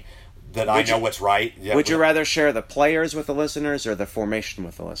thinking that I know what's right. Yeah, would you rather share the players with the listeners or the formation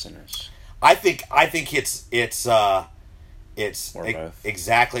with the listeners? I think it's both.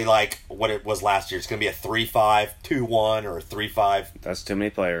 exactly like what it was last year. It's going to be a 3-5-2-1 or a 3-5. That's too many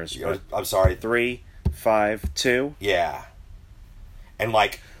players. I'm sorry. 3-5-2. Yeah. And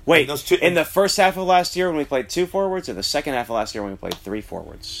like, wait, those two, in the first half of last year when we played 2 forwards, or the second half of last year when we played 3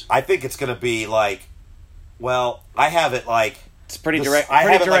 forwards? I think it's going to be like, well, I have it like, it's pretty direct. I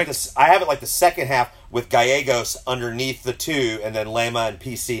have it like the second half with Gallegos underneath the 2, and then Lema and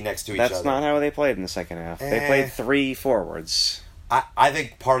PC next to each other. That's not how they played in the second half. They played 3 forwards. I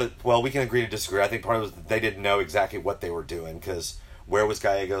think we can agree to disagree. I think part of it was they didn't know exactly what they were doing, because where was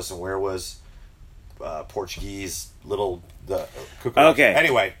Gallegos and where was Portuguese the Cucurella. Okay.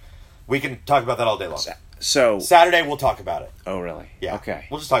 Anyway, we can talk about that all day long. So Saturday we'll talk about it. Oh, really? Yeah. Okay.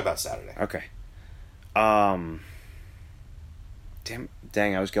 We'll just talk about Saturday. Okay.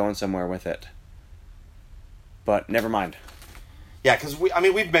 Dang, I was going somewhere with it. But never mind. Yeah, because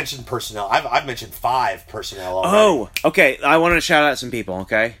we've mentioned personnel. I've mentioned 5 personnel already. Oh, okay. I wanted to shout out some people,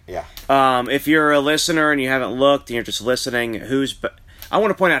 okay? Yeah. If you're a listener and you haven't looked and you're just listening, I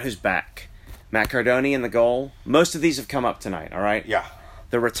want to point out who's back. Matt Cardoni in the goal. Most of these have come up tonight, all right? Yeah.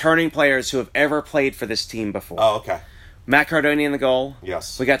 The returning players who have ever played for this team before. Oh, okay. Matt Cardoni in the goal.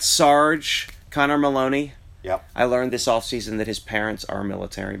 Yes. We got Sarge, Connor Maloney. Yep. I learned this offseason that his parents are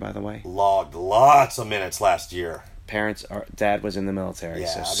military, by the way. Logged lots of minutes last year. Dad was in the military,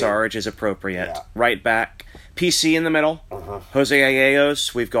 yeah, so Sarge is appropriate. Yeah. Right back. PC in the middle. Uh-huh. Jose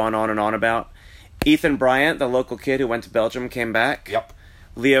Gallegos, we've gone on and on about. Ethan Bryant, the local kid who went to Belgium, came back. Yep.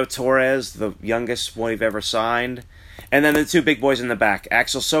 Leo Torres, the youngest one we've ever signed. And then the 2 big boys in the back.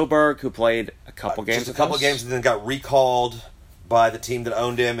 Axel Soberg, who played a couple games just a couple games and then got recalled by the team that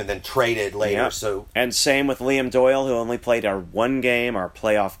owned him and then traded later. Yep. So and same with Liam Doyle, who only played our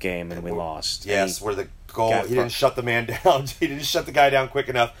playoff game, and we lost. Yes, where the goal, he didn't shut the man down. He didn't shut the guy down quick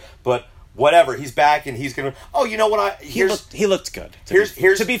enough. But whatever, he's back and he's going to... Oh, you know what? He looked good.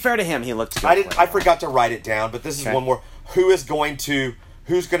 To be fair to him, he looked good. I forgot to write it down, but this is one more. Who's going to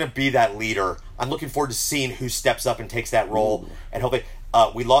be that leader? I'm looking forward to seeing who steps up and takes that role. Ooh. And hopefully,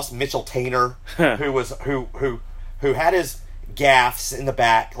 we lost Mitchell Tainer, who had his gaffes in the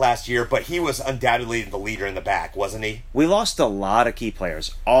back last year, but he was undoubtedly the leader in the back, wasn't he? We lost a lot of key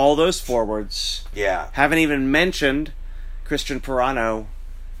players. All those forwards. Yeah. Haven't even mentioned Christian Pirano,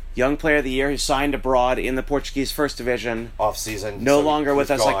 young player of the year, who signed abroad in the Portuguese First Division. Off season. No longer with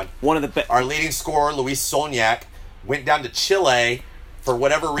us. Gone. Like one of the best. Our leading scorer, Luis Solniak, went down to Chile for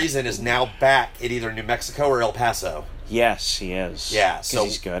whatever reason, is now back at either New Mexico or El Paso. Yes, he is. Yeah, so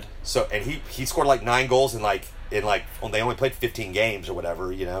he's good. So and he scored like 9 goals in they only played 15 games or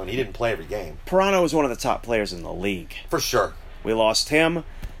whatever, you know, and he didn't play every game. Pirano was one of the top players in the league. For sure. We lost him,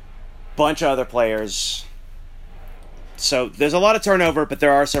 bunch of other players. So there's a lot of turnover, but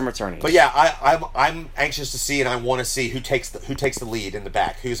there are some returning. But yeah, I'm anxious to see, and I want to see who takes the lead in the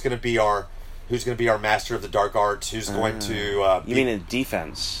back. Who's going to be our master of the dark arts? Who's going to? You mean in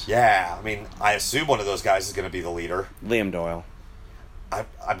defense? Yeah, I mean, I assume one of those guys is going to be the leader. Liam Doyle.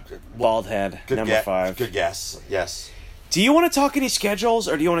 I'm Bald head, number 5. Good guess. Yes. Do you want to talk any schedules,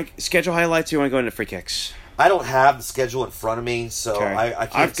 or do you want to schedule highlights, or do you want to go into free kicks? I don't have the schedule in front of me, so Okay. I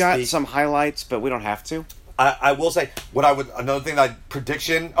can't I've got speak. some highlights, but we don't have to. I will say another thing that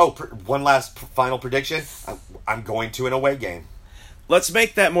one last final prediction. I'm going to an away game. Let's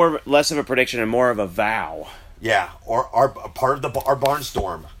make that less of a prediction and more of a vow. Yeah, or our part of our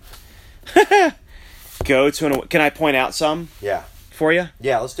barnstorm. Go to an. Can I point out some Yeah, for you?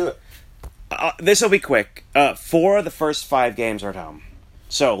 yeah, let's do it. This will be quick. 4 of the first 5 games are at home.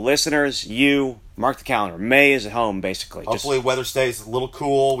 So, listeners, you mark the calendar. May is at home, basically. Hopefully, weather stays a little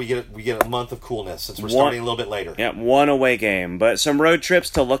cool. We get a month of coolness since we're starting a little bit later. Yeah, 1 away game, but some road trips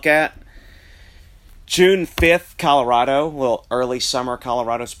to look at. June 5th, Colorado, a little early summer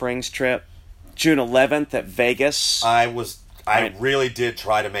Colorado Springs trip. June 11th at Vegas. I really did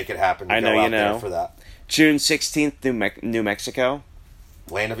try to make it happen. To I know go you out there know. for that June 16th, New Mexico.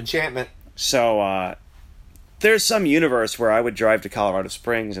 land of enchantment. So, there's some universe where I would drive to Colorado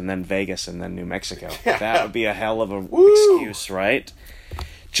Springs and then Vegas and then New Mexico. That would be a hell of a excuse, right?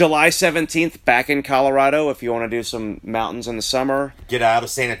 July 17th, back in Colorado if you want to do some mountains in the summer. Get out of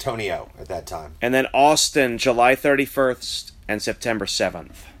San Antonio at that time. And then Austin, July 31st and September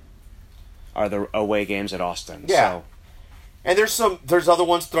 7th are the away games at Austin. Yeah. So, And there's other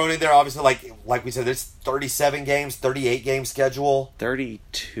ones thrown in there. Obviously, like we said, there's 37 games, 38 game schedule.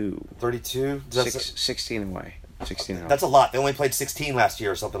 32. 32. 16 away. 16 at home. That's a lot. They only played 16 last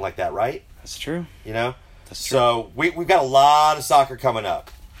year or something like that, right? That's true. You know. That's true. So we've got a lot of soccer coming up.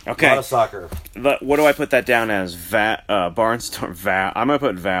 Okay. A lot of soccer. But what do I put that down as? Barnstorm Vow. I'm going to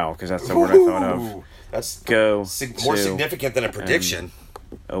put Vow because that's the word I thought of. Ooh, that's Go more to significant than a prediction.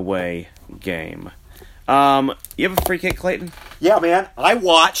 away game. You have a free kick, Clayton? Yeah, man. I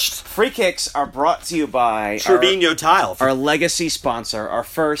watched Free kicks are brought to you by Trevino Tile. our legacy sponsor, our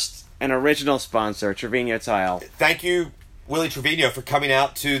first and original sponsor, Trevino Tile. Thank you, Willie Trevino, for coming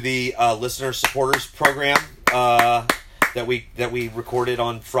out to the listener supporters program that we recorded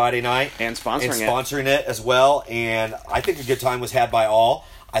on Friday night And sponsoring it as well. And I think a good time was had by all.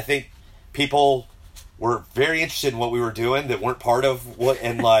 I think people were very interested in what we were doing that weren't part of what,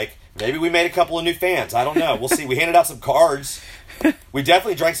 and like maybe we made a couple of new fans. I don't know. We'll see. We handed out some cards. We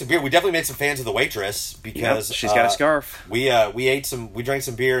definitely drank some beer. We definitely made some fans of the waitress because Yep, she's got a scarf. We drank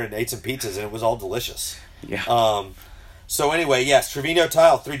some beer and ate some pizzas, and it was all delicious. Yeah. So anyway, yes, Trevino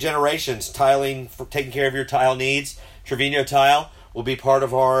Tile, 3 generations, tiling, for taking care of your tile needs. Trevino Tile will be part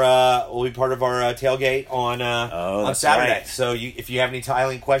of our tailgate on Saturday. right. So if you have any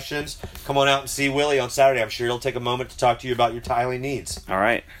tiling questions, come on out and see Willie on Saturday. I'm sure he'll take a moment to talk to you about your tiling needs. All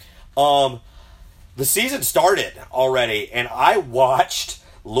right. The season started already, and I watched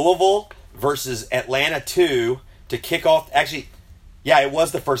Louisville versus Atlanta 2 to kick off. Actually, yeah, it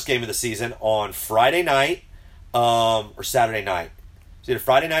was the first game of the season on Friday night or Saturday night. It was either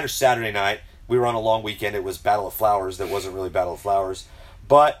Friday night or Saturday night. We were on a long weekend. It was Battle of Flowers. That wasn't really Battle of Flowers.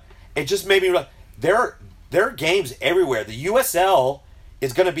 But it just made me realize there are games everywhere. The USL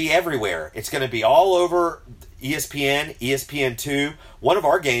is going to be everywhere. It's going to be all over ESPN, ESPN2. One of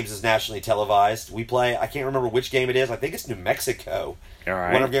our games is nationally televised. We play, I can't remember which game it is. I think it's New Mexico. All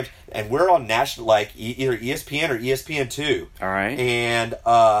right. One of our games. And we're on national, like either ESPN or ESPN2. All right. And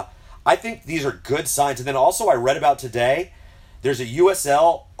I think these are good signs. And then also I read about today, there's a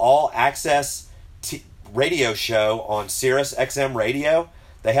USL All Access radio show on Sirius XM Radio.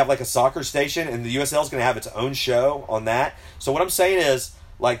 They have like a soccer station, and the USL is going to have its own show on that. So what I'm saying is,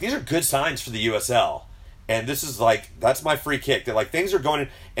 like, these are good signs for the USL. And this is like, that's my free kick. That like things are going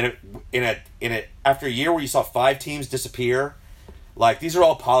in a after a year where you saw 5 teams disappear. Like, these are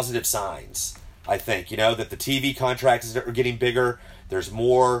all positive signs. I think, you know, that the TV contracts are getting bigger. There's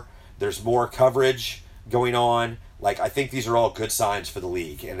more coverage going on. Like, I think these are all good signs for the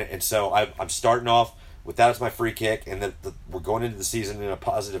league. And so I'm starting off with that as my free kick, and that we're going into the season in a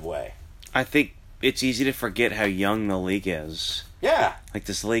positive way. I think it's easy to forget how young the league is. Yeah. Like,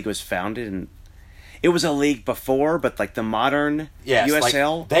 this league was founded and it was a league before, but like the modern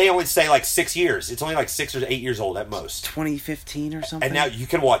USL, like, they only say like 6 years. It's only like 6 or 8 years old at most. 2015 or something. And now you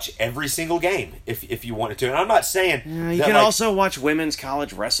can watch every single game if you wanted to. And I'm not saying you can also watch women's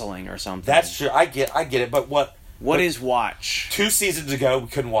college wrestling or something. That's true. I get it. But what is watch? 2 seasons ago, we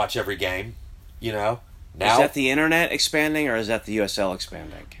couldn't watch every game. You know. Now, is that the internet expanding or is that the USL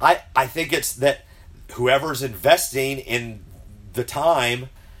expanding? I think it's that whoever's investing in the time,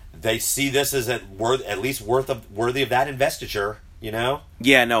 they see this as at least worthy of that investiture, you know?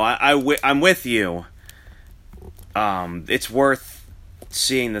 Yeah, no, I'm with you. It's worth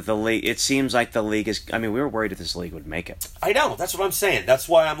seeing that the league. It seems like the league is. I mean, we were worried if this league would make it. I know. That's what I'm saying. That's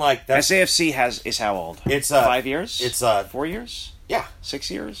why I'm like. SAFC is how old? It's 5 years. It's 4 years. Yeah. 6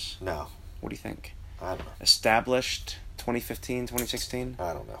 years. No. What do you think? I don't know. Established 2015, 2016.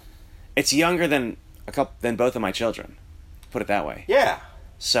 I don't know. It's younger than both of my children. Put it that way. Yeah.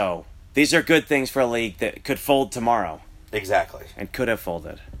 So these are good things for a league that could fold tomorrow. Exactly. And could have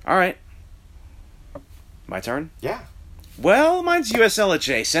folded. All right. My turn? Yeah. Well, mine's USL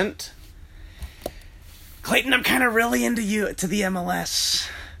adjacent. Clayton, I'm kind of really into the MLS.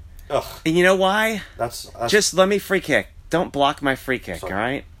 Ugh. And you know why? That's Just let me free kick. Don't block my free kick, Sorry. all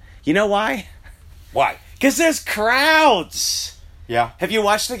right? You know why? Why? Because there's crowds. Yeah. Have you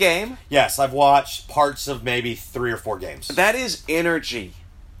watched the game? Yes, I've watched parts of maybe 3 or 4 games. That is energy.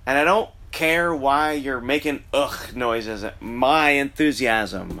 And I don't care why you're making ugh noises. My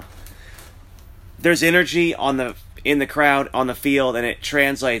enthusiasm. There's energy in the crowd, on the field, and it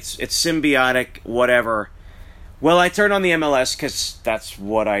translates. It's symbiotic, whatever. Well, I turn on the MLS because that's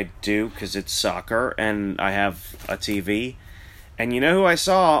what I do, because it's soccer, and I have a TV. And you know who I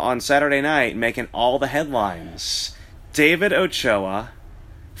saw on Saturday night making all the headlines? David Ochoa,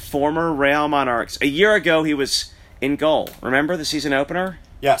 former Real Monarchs. A year ago, he was in goal. Remember the season opener?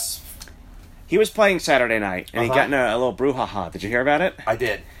 Yes. He was playing Saturday night, and he got in a little brouhaha. Did you hear about it? I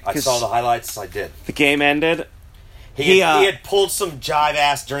did. I saw the highlights. I did. The game ended. He had pulled some jive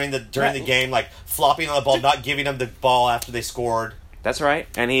ass during the game, like flopping on the ball, not giving them the ball after they scored. That's right.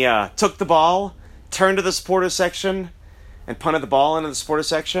 And he took the ball, turned to the supporters section, and punted the ball into the supporters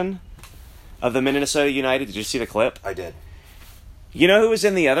section of the Minnesota United. Did you see the clip? I did. You know who was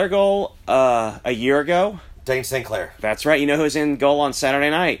in the other goal a year ago? Dane Sinclair. That's right. You know who was in goal on Saturday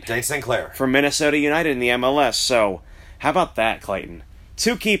night? Dane Sinclair. For Minnesota United in the MLS. So, how about that, Clayton?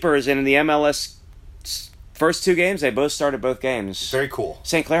 2 keepers in the MLS first 2 games. They both started both games. Very cool.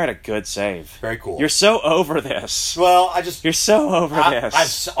 St. Clair had a good save. Very cool. You're so over this. Well, You're so over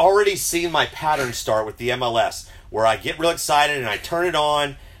this. I've already seen my pattern start with the MLS, where I get real excited and I turn it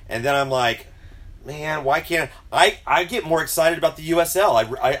on, and then I'm like, man, why can't I get more excited about the USL.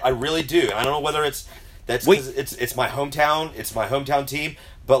 I really do. I don't know whether it's because it's my hometown team,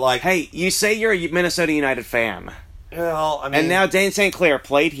 but like, hey, you say you're a Minnesota United fan. Well, I mean, and now Dane St. Clair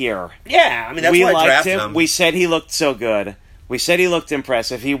played here. Yeah, I mean, that's we why I liked drafted him. him. We said he looked so good. We said he looked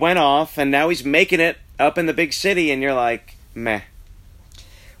impressive. He went off, and now he's making it up in the big city, and you're like, meh.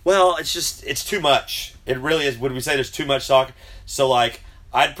 Well, it's too much. It really is. Would we say there's too much soccer? So, like,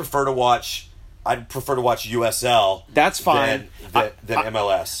 I'd prefer to watch USL. That's fine. Than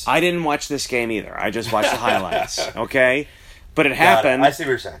MLS. I didn't watch this game either. I just watched the highlights. Okay, but it happened. I see what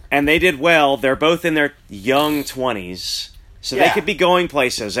you're saying. And they did well. They're both in their young 20s, so they could be going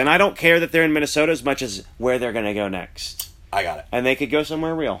places. And I don't care that they're in Minnesota as much as where they're going to go next. I got it. And they could go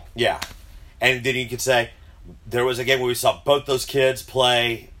somewhere real. Yeah, and then you could say there was a game where we saw both those kids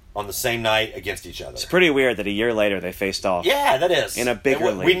play on the same night against each other. It's pretty weird that a year later they faced off. Yeah, that is. In a bigger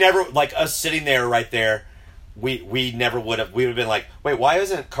league. We never, like, us sitting there right there, we never would have, we would have been like, wait, why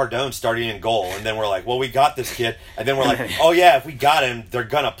isn't Cardone starting in goal? And then we're like, well, we got this kid. And then we're like, oh yeah, if we got him, they're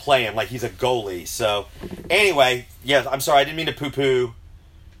going to play him like he's a goalie. So, anyway, yeah, I'm sorry, I didn't mean to poo-poo.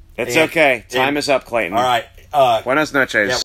 It's okay. Time is up, Clayton. All right. Buenas noches. Yeah.